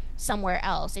shop or somewhere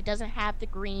else. It doesn't have the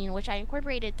green, which I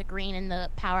incorporated the green in the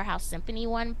Powerhouse Symphony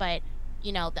one, but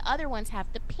the other ones have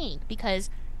the pink because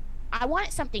I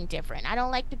want something different. I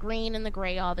don't like the green and the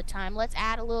gray all the time. Let's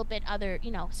add a little bit other,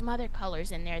 some other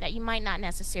colors in there that you might not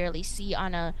necessarily see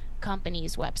on a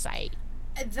company's website.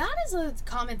 That is a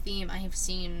common theme I have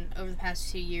seen over the past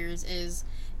 2 years is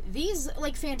these,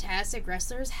 like, fantastic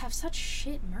wrestlers have such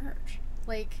shit merch.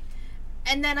 Like,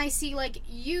 and then I see, like,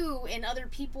 you and other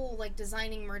people, like,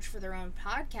 designing merch for their own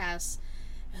podcasts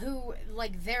who,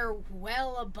 like, they're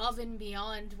well above and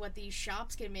beyond what these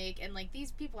shops can make, and, like,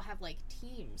 these people have, like,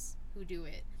 teams who do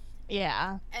it.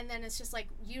 Yeah. And then it's just, like,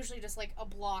 usually just, like, a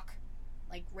block,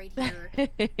 like, right here, and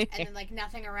then, like,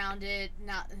 nothing around it,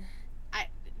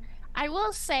 I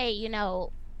will say,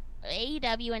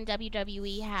 AEW and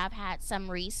WWE have had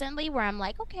some recently where I'm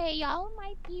like, okay, y'all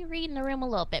might be reading the room a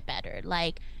little bit better.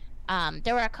 Like,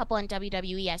 there were a couple in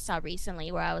WWE I saw recently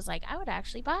where I was like, I would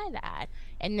actually buy that.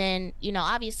 And then,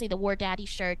 obviously the War Daddy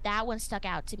shirt, that one stuck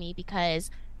out to me because,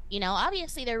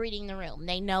 obviously they're reading the room.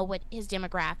 They know what his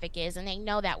demographic is and they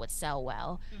know that would sell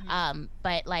well.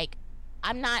 But like,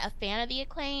 I'm not a fan of the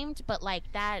Acclaimed, but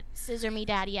like that Scissor Me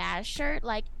Daddy Ass shirt,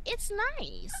 like it's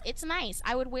nice. It's nice.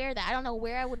 I would wear that. I don't know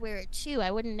where I would wear it to. I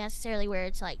wouldn't necessarily wear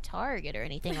it to like Target or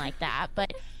anything like that,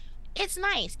 but it's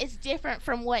nice. It's different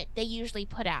from what they usually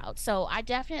put out. So I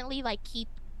definitely like keep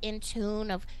in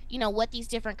tune of, what these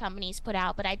different companies put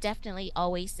out, but I definitely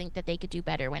always think that they could do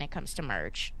better when it comes to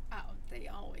merch. Oh, they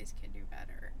always can do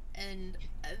better. And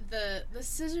the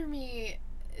Scissor Me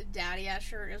Daddy ass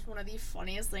shirt is one of the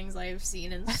funniest things I have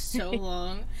seen in so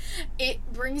long. It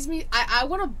brings me I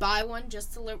want to buy one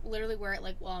just to literally wear it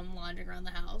like while I'm wandering around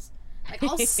the house. Like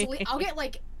I'll get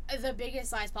like the biggest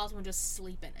size possible and just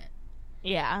sleep in it.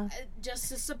 Yeah. Just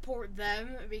to support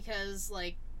them because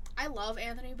like I love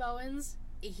Anthony Bowens.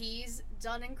 He's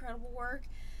done incredible work.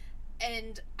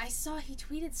 And I saw he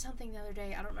tweeted something the other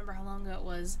day. I don't remember how long ago it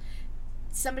was.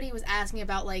 Somebody was asking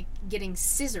about like getting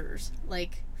scissors,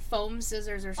 like foam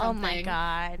scissors or something. Oh my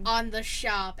god. On the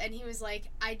shop, and he was like,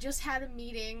 I just had a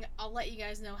meeting, I'll let you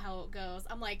guys know how it goes.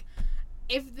 I'm like,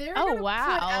 if they're gonna put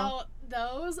out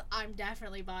those, I'm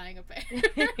definitely buying a pair.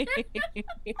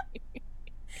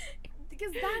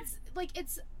 Because that's like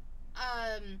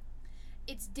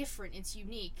it's different, it's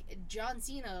unique. John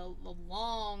Cena a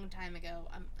long time ago,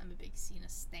 I'm a big Cena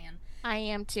stan. I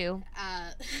am too.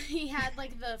 He had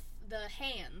like the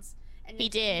hands, and he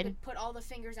did. He could put all the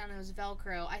fingers down those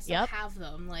Velcro. I still have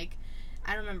them. Like,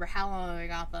 I don't remember how long I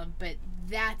got them, but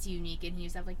that's unique. And he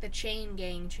used to have like the Chain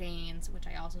Gang chains, which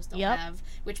I also still have.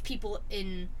 Which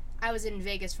I was in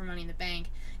Vegas for Money in the Bank,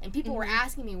 and people were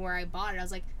asking me where I bought it. I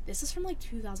was like, this is from like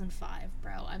 2005,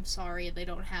 bro. I'm sorry they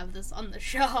don't have this on the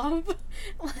shop.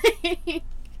 Like,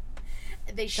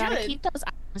 they should. Gotta keep those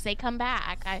items. They come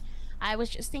back. I was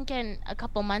just thinking a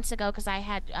couple months ago because I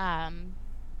had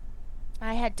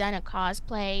done a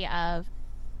cosplay of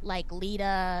like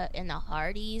Lita and the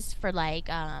Hardys for like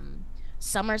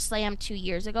SummerSlam 2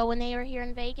 years ago when they were here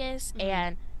in Vegas,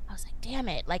 and I was like, damn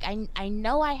it, like I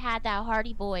know I had that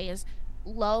Hardy Boys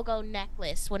logo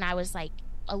necklace when I was like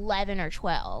 11 or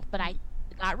 12, but I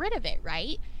got rid of it,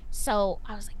 right? So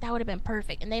I was like, that would have been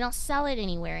perfect, and they don't sell it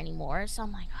anywhere anymore, so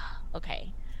I'm like, oh,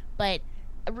 okay. But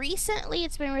recently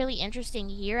it's been really interesting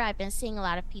here. I've been seeing a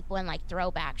lot of people in like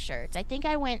throwback shirts. I think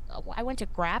I went to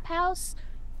Grab House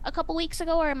a couple weeks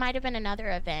ago, or it might have been another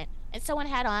event, and someone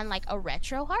had on like a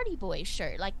retro Hardy Boys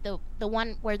shirt, like the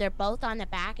one where they're both on the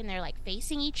back and they're like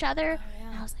facing each other. Oh And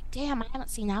I yeah. was like, damn, I haven't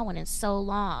seen that one in so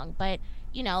long. But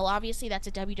obviously that's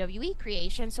a WWE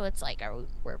creation, so it's like,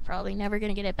 we're probably never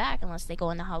gonna get it back unless they go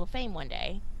in the Hall of Fame one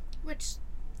day. Which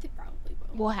they probably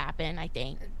will. Will happen, I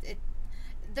think.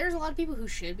 There's a lot of people who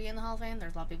should be in the Hall of Fame.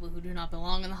 There's a lot of people who do not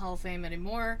belong in the Hall of Fame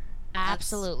anymore.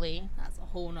 Absolutely. That's a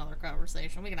whole nother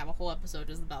conversation. We can have a whole episode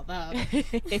just about that.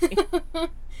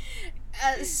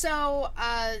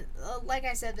 Like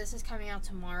I said, this is coming out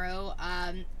tomorrow.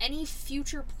 Any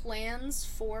future plans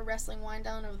for Wrestling Wind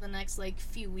Down over the next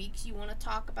few weeks you want to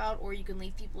talk about, or you can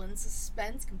leave people in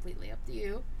suspense? Completely up to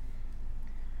you.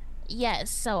 Yes,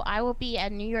 so I will be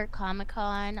at New York Comic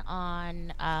Con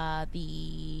on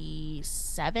the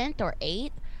 7th or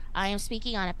 8th. I am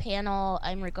speaking on a panel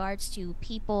in regards to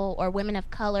people or women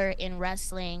of color in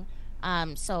wrestling.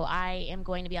 So I am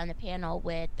going to be on the panel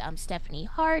with Stephanie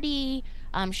Hardy,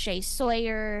 Shay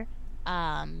Sawyer,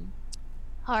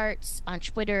 Hearts on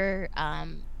Twitter,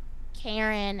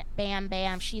 Karen Bam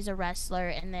Bam, she's a wrestler,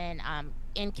 and then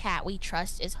In Cat We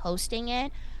Trust is hosting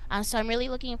it. So I'm really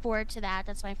looking forward to that.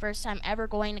 That's my first time ever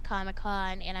going to Comic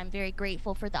Con, and I'm very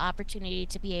grateful for the opportunity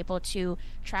to be able to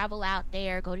travel out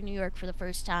there, go to New York for the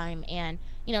first time, and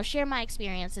share my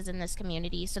experiences in this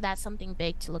community. So that's something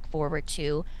big to look forward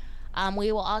to.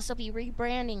 We will also be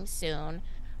rebranding soon,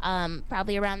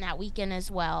 probably around that weekend as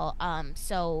well.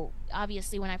 So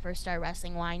obviously when I first started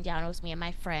Wrestling Wind Down, it was me and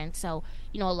my friend. So,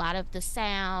 a lot of the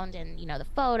sound and, the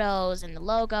photos and the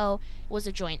logo was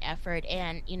a joint effort.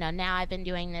 And, now I've been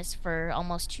doing this for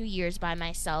almost 2 years by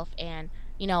myself. And,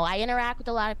 I interact with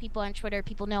a lot of people on Twitter.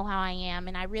 People know how I am.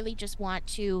 And I really just want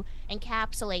to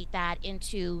encapsulate that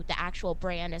into the actual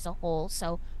brand as a whole.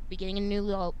 So be getting a new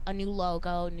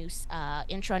logo, new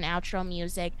intro and outro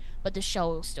music, but the show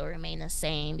will still remain the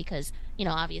same because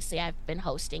obviously I've been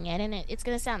hosting it, and it's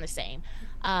gonna sound the same.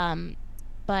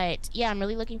 But yeah, I'm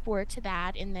really looking forward to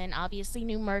that, and then obviously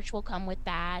new merch will come with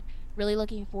that. Really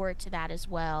looking forward to that as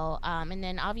well. And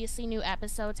then obviously new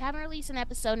episodes. Haven't released an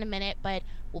episode in a minute, but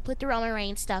we'll put the Roman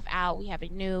Reigns stuff out. We have a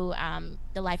new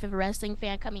The Life of a Wrestling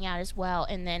Fan coming out as well,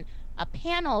 and then a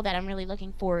panel that I'm really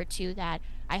looking forward to that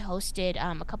I hosted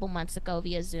a couple months ago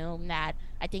via Zoom that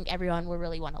I think everyone will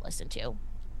really want to listen to. Okay.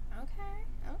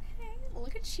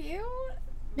 Look at you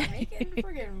making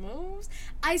friggin' moves.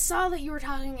 I saw that you were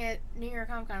talking at New York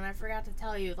Comic Con, and I forgot to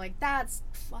tell you. That's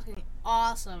fucking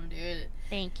awesome, dude.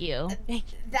 Thank you.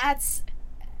 That's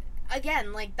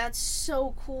again, that's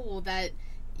so cool that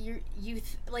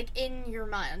in your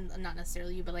mind, not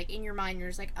necessarily you, but in your mind, you're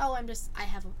just oh, I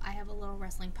have a little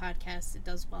wrestling podcast. It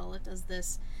does well. It does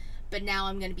this, but now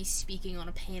I'm going to be speaking on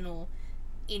a panel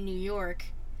in New York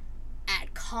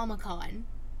at Comic-Con.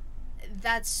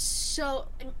 That's so...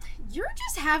 You're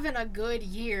just having a good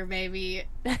year, baby.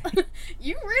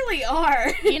 You really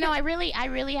are. I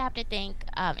really have to thank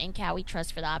In Cat We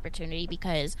Trust for the opportunity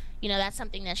because, that's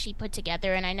something that she put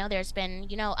together. And I know there's been,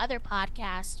 other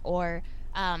podcasts or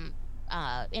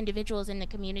individuals in the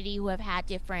community who have had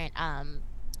different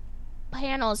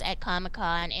panels at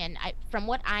Comic-Con. And from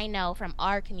what I know from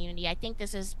our community, I think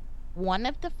this is one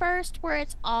of the first where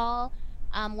it's all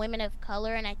women of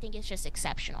color, and I think it's just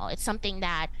exceptional. It's something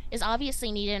that is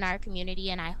obviously needed in our community,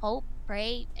 and I hope,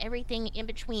 pray, everything in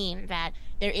between that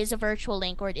there is a virtual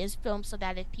link or it is filmed so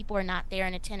that if people are not there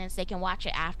in attendance, they can watch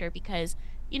it after because,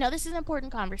 this is an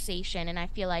important conversation, and I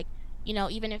feel like,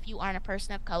 even if you aren't a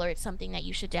person of color, it's something that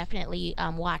you should definitely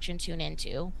watch and tune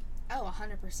into. Oh,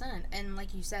 100%. And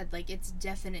like you said, it's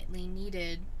definitely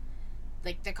needed.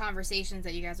 The conversations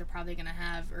that you guys are probably going to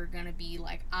have are going to be,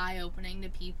 eye-opening to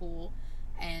people.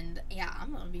 And yeah,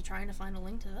 I'm gonna be trying to find a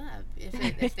link to that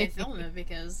if they film it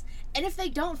and if they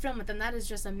don't film it, then that is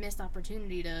just a missed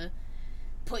opportunity to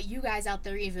put you guys out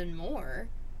there even more.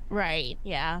 Right?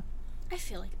 Yeah.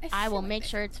 I will make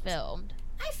sure it's filmed.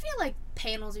 I feel like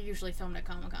panels are usually filmed at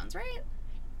Comic-Cons, right?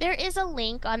 There is a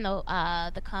link on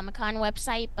the Comic-Con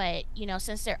website, but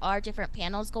since there are different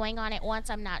panels going on at once,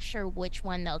 I'm not sure which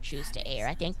one they'll choose to air.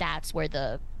 I think that's where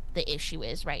the issue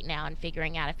is right now and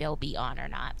figuring out if it'll be on or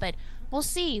not. But we'll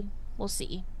see.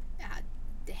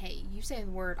 Hey, you say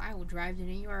the word, I will drive to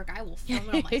New York. I will film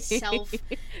it on myself.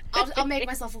 I'll make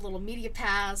myself a little media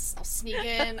pass. I'll sneak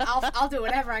in. I'll do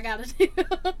whatever I gotta do.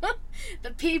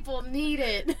 The people need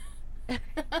it.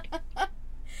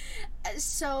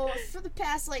 So for the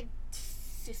past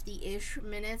 50-ish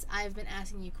minutes, I've been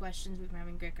asking you questions. We've been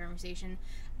having a great conversation.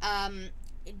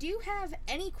 Do you have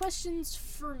any questions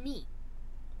for me?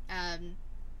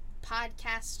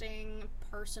 Podcasting,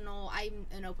 personal. I'm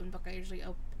an open book. I usually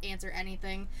answer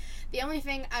anything. The only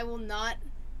thing I will not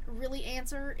really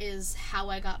answer is how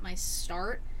I got my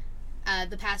start.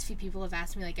 The past few people have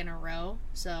asked me like in a row,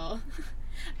 so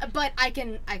but I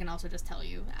can also just tell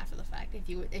you after the fact if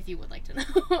you would like to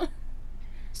know.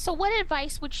 So, what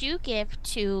advice would you give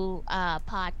to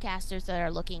podcasters that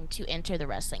are looking to enter the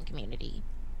wrestling community?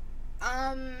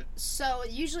 So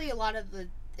usually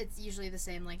it's usually the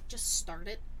same, like, just start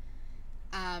it.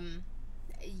 Um,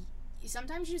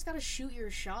 Sometimes you just gotta shoot your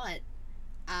shot.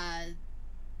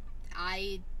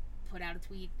 I put out a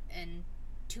tweet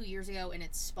 2 years ago, and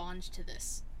it spawned to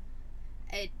this.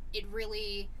 It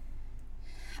really,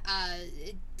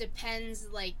 it depends,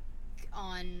 like,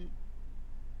 on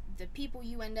the people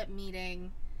you end up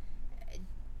meeting.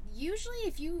 Usually,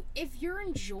 if you're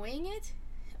enjoying it,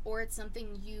 or it's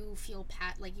something you feel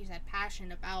like you said,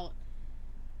 passionate about,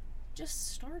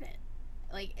 just start it.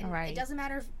 Like, it doesn't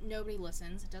matter if nobody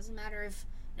listens. It doesn't matter if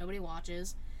nobody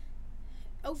watches.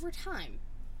 Over time.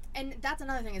 And that's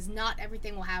another thing, is not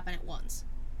everything will happen at once.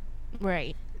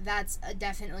 Right. That's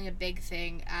definitely a big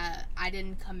thing. I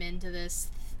didn't come into this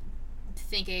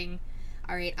thinking,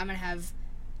 all right, I'm going to have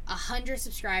 100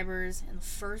 subscribers in the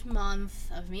first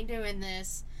month of me doing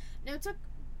this. No, it took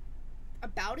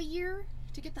about a year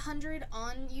to get the 100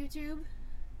 on YouTube.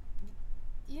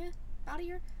 Yeah, about a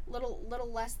year. Little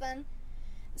less than.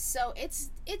 So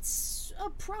it's a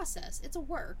process. It's a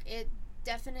work. It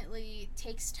definitely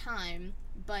takes time,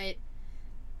 but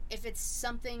if it's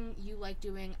something you like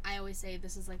doing, I always say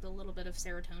this is like the little bit of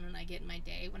serotonin I get in my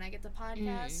day when I get the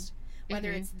podcast.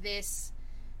 Whether it's this,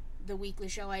 the weekly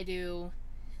show I do,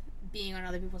 being on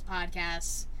other people's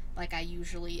podcasts, like I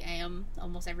usually am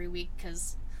almost every week,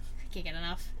 because I can't get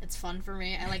enough. It's fun for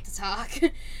me. I like to talk.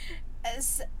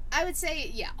 I would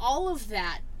say, yeah, all of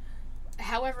that,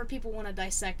 however people want to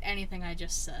dissect anything I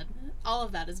just said, all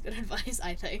of that is good advice,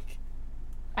 I think.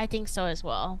 I think so as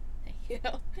well. Thank you.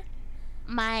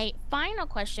 My final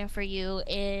question for you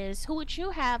is, who would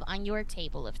you have on your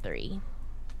table of 3?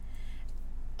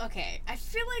 Okay, I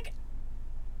feel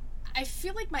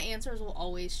like my answers will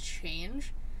always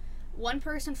change. One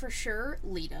person for sure,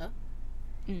 Lita.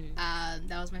 That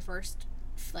was my first,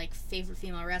 like, favorite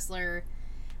female wrestler.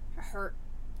 Her,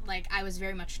 like, I was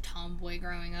very much tomboy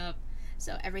growing up,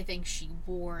 so everything she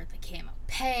wore, the camo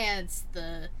pants,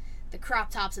 the crop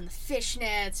tops and the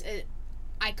fishnets,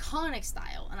 iconic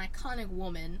style, an iconic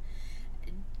woman,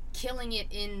 killing it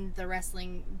in the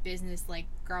wrestling business. Like,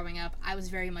 growing up, I was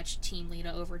very much Team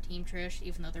Lita over Team Trish,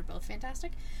 even though they're both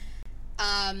fantastic.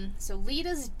 So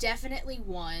Lita's definitely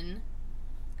one.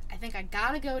 I think I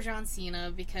gotta go John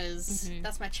Cena, because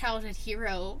that's my childhood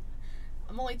hero.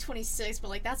 I'm only 26, but,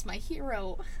 like, that's my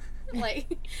hero.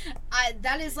 Like,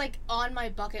 that is, like, on my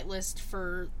bucket list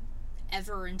for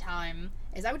ever in time,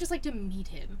 is I would just like to meet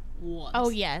him once. Oh,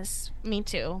 yes. Me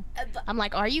too. I'm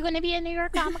like, are you going to be at New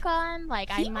York Comic Con? Like,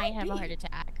 I might have a heart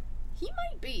attack. He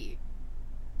might be.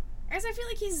 As I feel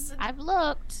like he's... I've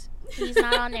looked. He's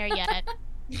not on there yet.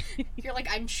 You're like,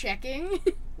 I'm checking.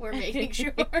 We're making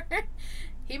sure.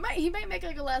 He might make,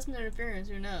 like, a last minute appearance.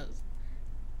 Who knows?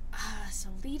 So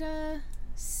Lita,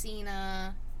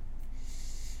 Cena.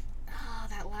 Oh,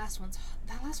 that last one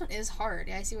is hard.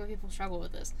 Yeah, I see why people struggle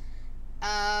with this.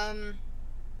 I'm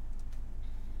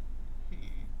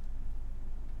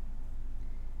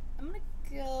gonna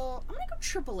go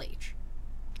Triple H.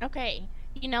 Okay.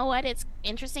 You know what? It's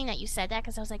interesting that you said that,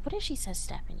 because I was like, what if she says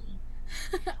Stephanie?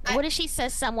 What if she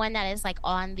says someone that is, like,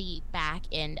 on the back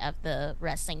end of the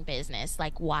wrestling business,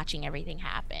 like, watching everything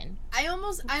happen? I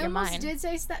almost did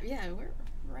say Steph. Yeah, we're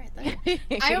right there.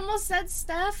 I almost said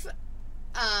Steph.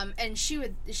 And she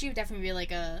would definitely be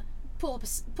like a pull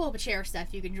up a chair,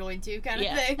 Steph, you can join too, kind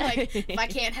of thing. Like, if I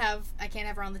can't have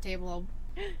her on the table,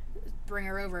 I'll bring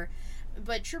her over.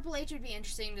 But Triple H would be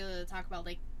interesting to talk about,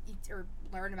 like, or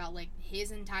learn about, like,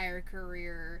 his entire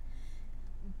career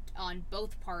on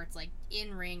both parts, like,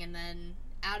 in ring and then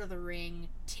out of the ring,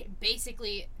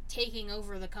 basically taking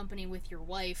over the company with your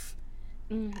wife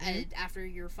after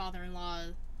your father-in-law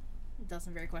does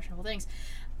some very questionable things,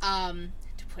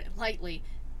 to put it lightly.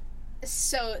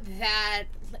 So that,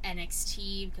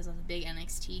 NXT, because I was a big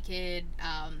NXT kid,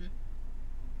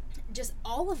 just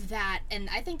all of that, and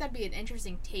I think that'd be an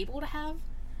interesting table to have.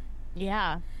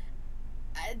 Yeah.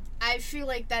 I feel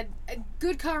like that,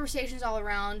 good conversations all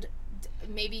around,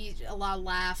 maybe a lot of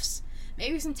laughs,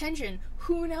 maybe some tension,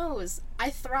 who knows? I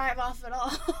thrive off it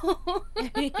all.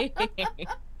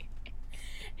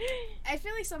 I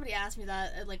feel like somebody asked me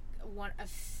that, like,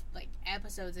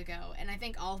 episodes ago, and I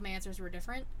think all of my answers were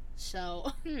different,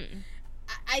 so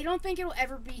I don't think it'll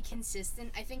ever be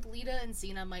consistent. I think Lita and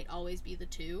Cena might always be the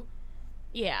two.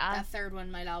 Yeah. That third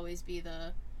one might always be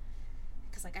the,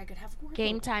 because like I could have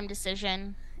Game time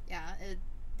decision. Yeah,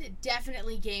 it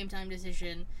definitely game time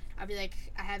decision. I'd be like,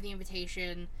 I have the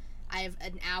invitation. I have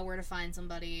an hour to find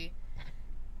somebody.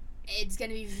 It's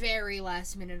gonna be very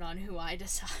last minute on who I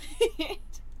decide.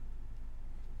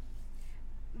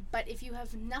 But if you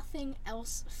have nothing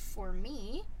else for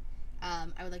me, I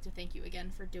would like to thank you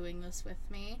again for doing this with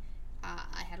me.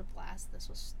 I had a blast. This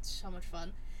was so much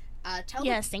fun.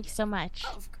 Thank you so much.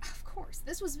 Oh, of course.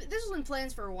 This was in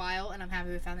plans for a while, and I'm happy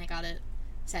we finally got it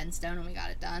set in stone and we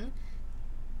got it done.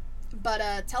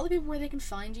 But tell the people where they can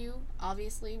find you,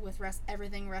 obviously, with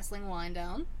everything Wrestling Wind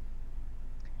Down.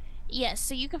 Yes,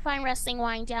 so you can find Wrestling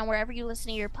Wind Down wherever you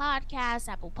listen to your podcasts,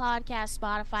 Apple Podcasts,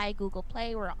 Spotify, Google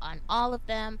Play. We're on all of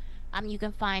them. You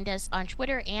can find us on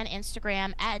Twitter and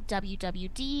Instagram at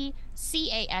WWDCAST.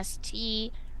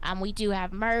 We do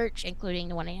have merch, including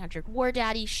the 1-800 War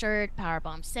Daddy shirt,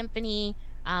 Powerbomb Symphony,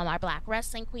 our Black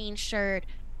Wrestling Queen shirt.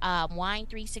 Wine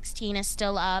 316 is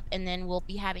still up, and then we'll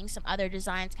be having some other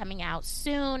designs coming out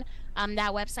soon.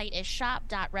 That website is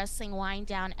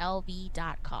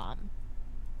shop.wrestlingwinddownlv.com.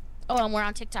 Oh, and we're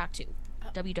on TikTok too.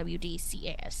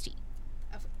 WWDCAST.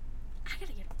 I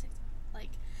gotta get on TikTok.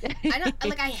 Like,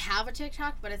 I have a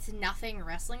TikTok, but it's nothing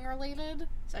wrestling related.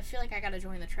 So I feel like I gotta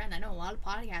join the trend. I know a lot of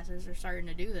podcasters are starting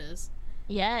to do this.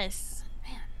 Yes.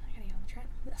 Man, I gotta get on the trend.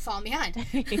 Fall behind.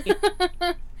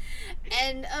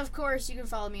 And of course, you can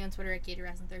follow me on Twitter at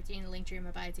GatorWrestling13. The link to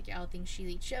my bio take you all things She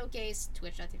Elite Showcase.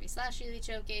 Twitch.tv/She Elite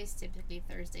Showcase. Typically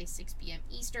Thursday, 6 p.m.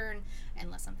 Eastern,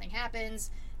 unless something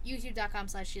happens.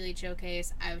 YouTube.com/She Elite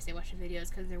Showcase. I always say watch the videos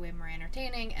because they're way more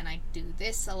entertaining, and I do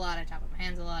this a lot. I talk with my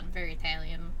hands a lot. I'm very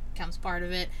Italian. Becomes part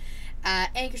of it.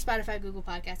 Anchor, Spotify, Google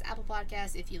Podcasts, Apple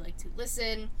Podcasts. If you like to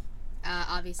listen,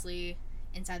 obviously,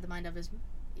 Inside the Mind of is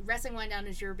Wrestling Wind Down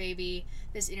is your baby.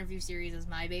 This interview series is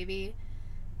my baby.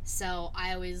 So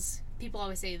people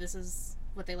always say this is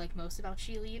what they like most about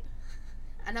She Elite.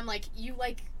 And I'm like, you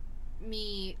like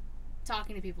me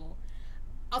talking to people.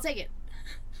 I'll take it.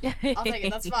 I'll take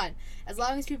it. That's fine. As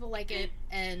long as people like it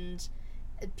and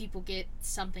people get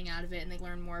something out of it and they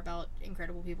learn more about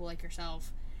incredible people like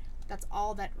yourself, that's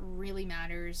all that really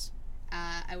matters.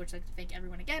 I would like to thank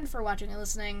everyone again for watching and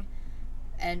listening.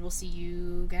 And we'll see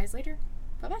you guys later.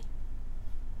 Bye-bye.